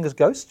such a thing as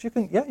ghosts. You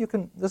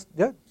can.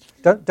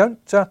 Don't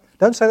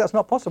say that's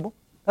not possible.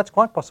 That's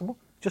quite possible.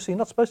 Just so you're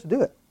not supposed to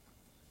do it.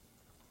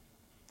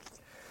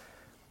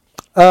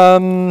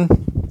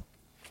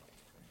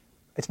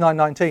 It's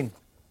 9:19.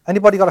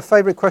 Anybody got a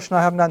favourite question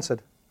I haven't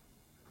answered?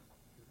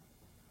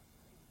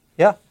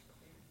 Yeah.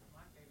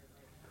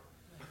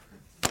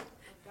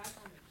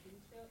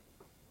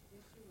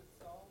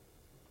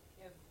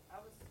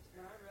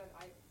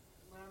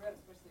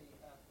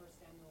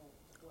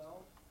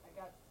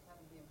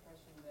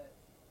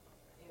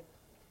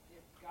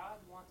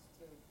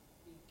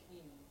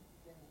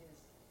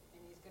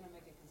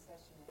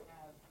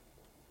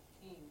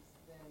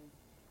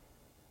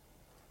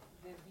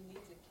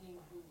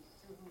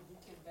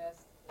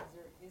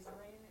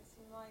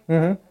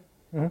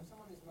 Someone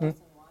who's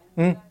most in line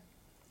with that.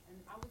 And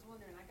I was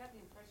wondering, I got the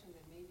impression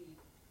that maybe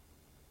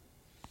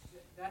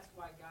that's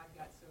why God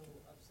got so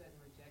upset and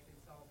rejected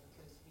Saul,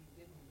 because he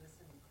didn't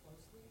listen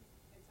closely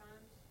at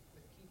times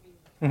with keeping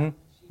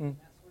sheep and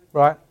that sort of thing.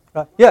 Right.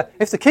 Yeah,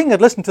 if the king had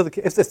listened to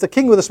if the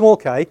king with a small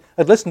K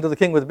had listened to the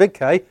king with a big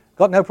K,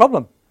 got no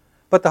problem.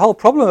 But the whole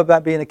problem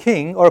about being a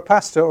king or a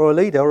pastor or a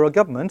leader or a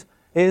government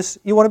is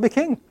you want to be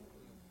king.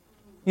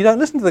 You don't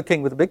listen to the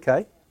king with a big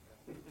K.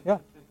 Yeah.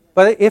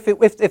 But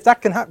if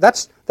that can happen,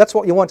 that's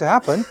what you want to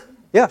happen.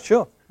 Yeah,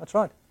 sure, that's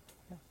right.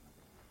 Yeah.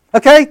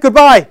 Okay,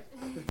 goodbye.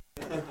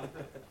 So is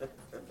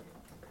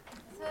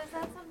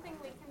that something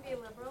we can be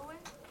liberal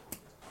with?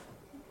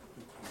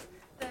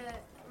 The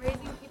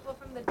raising people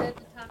from the dead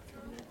to talk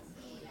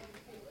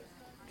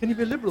you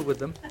be liberal with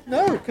them?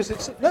 No, because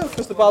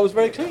the Bible is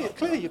very clear.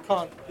 You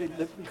can't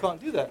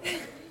do that.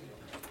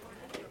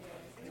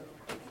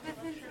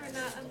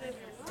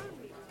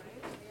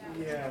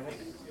 Yeah.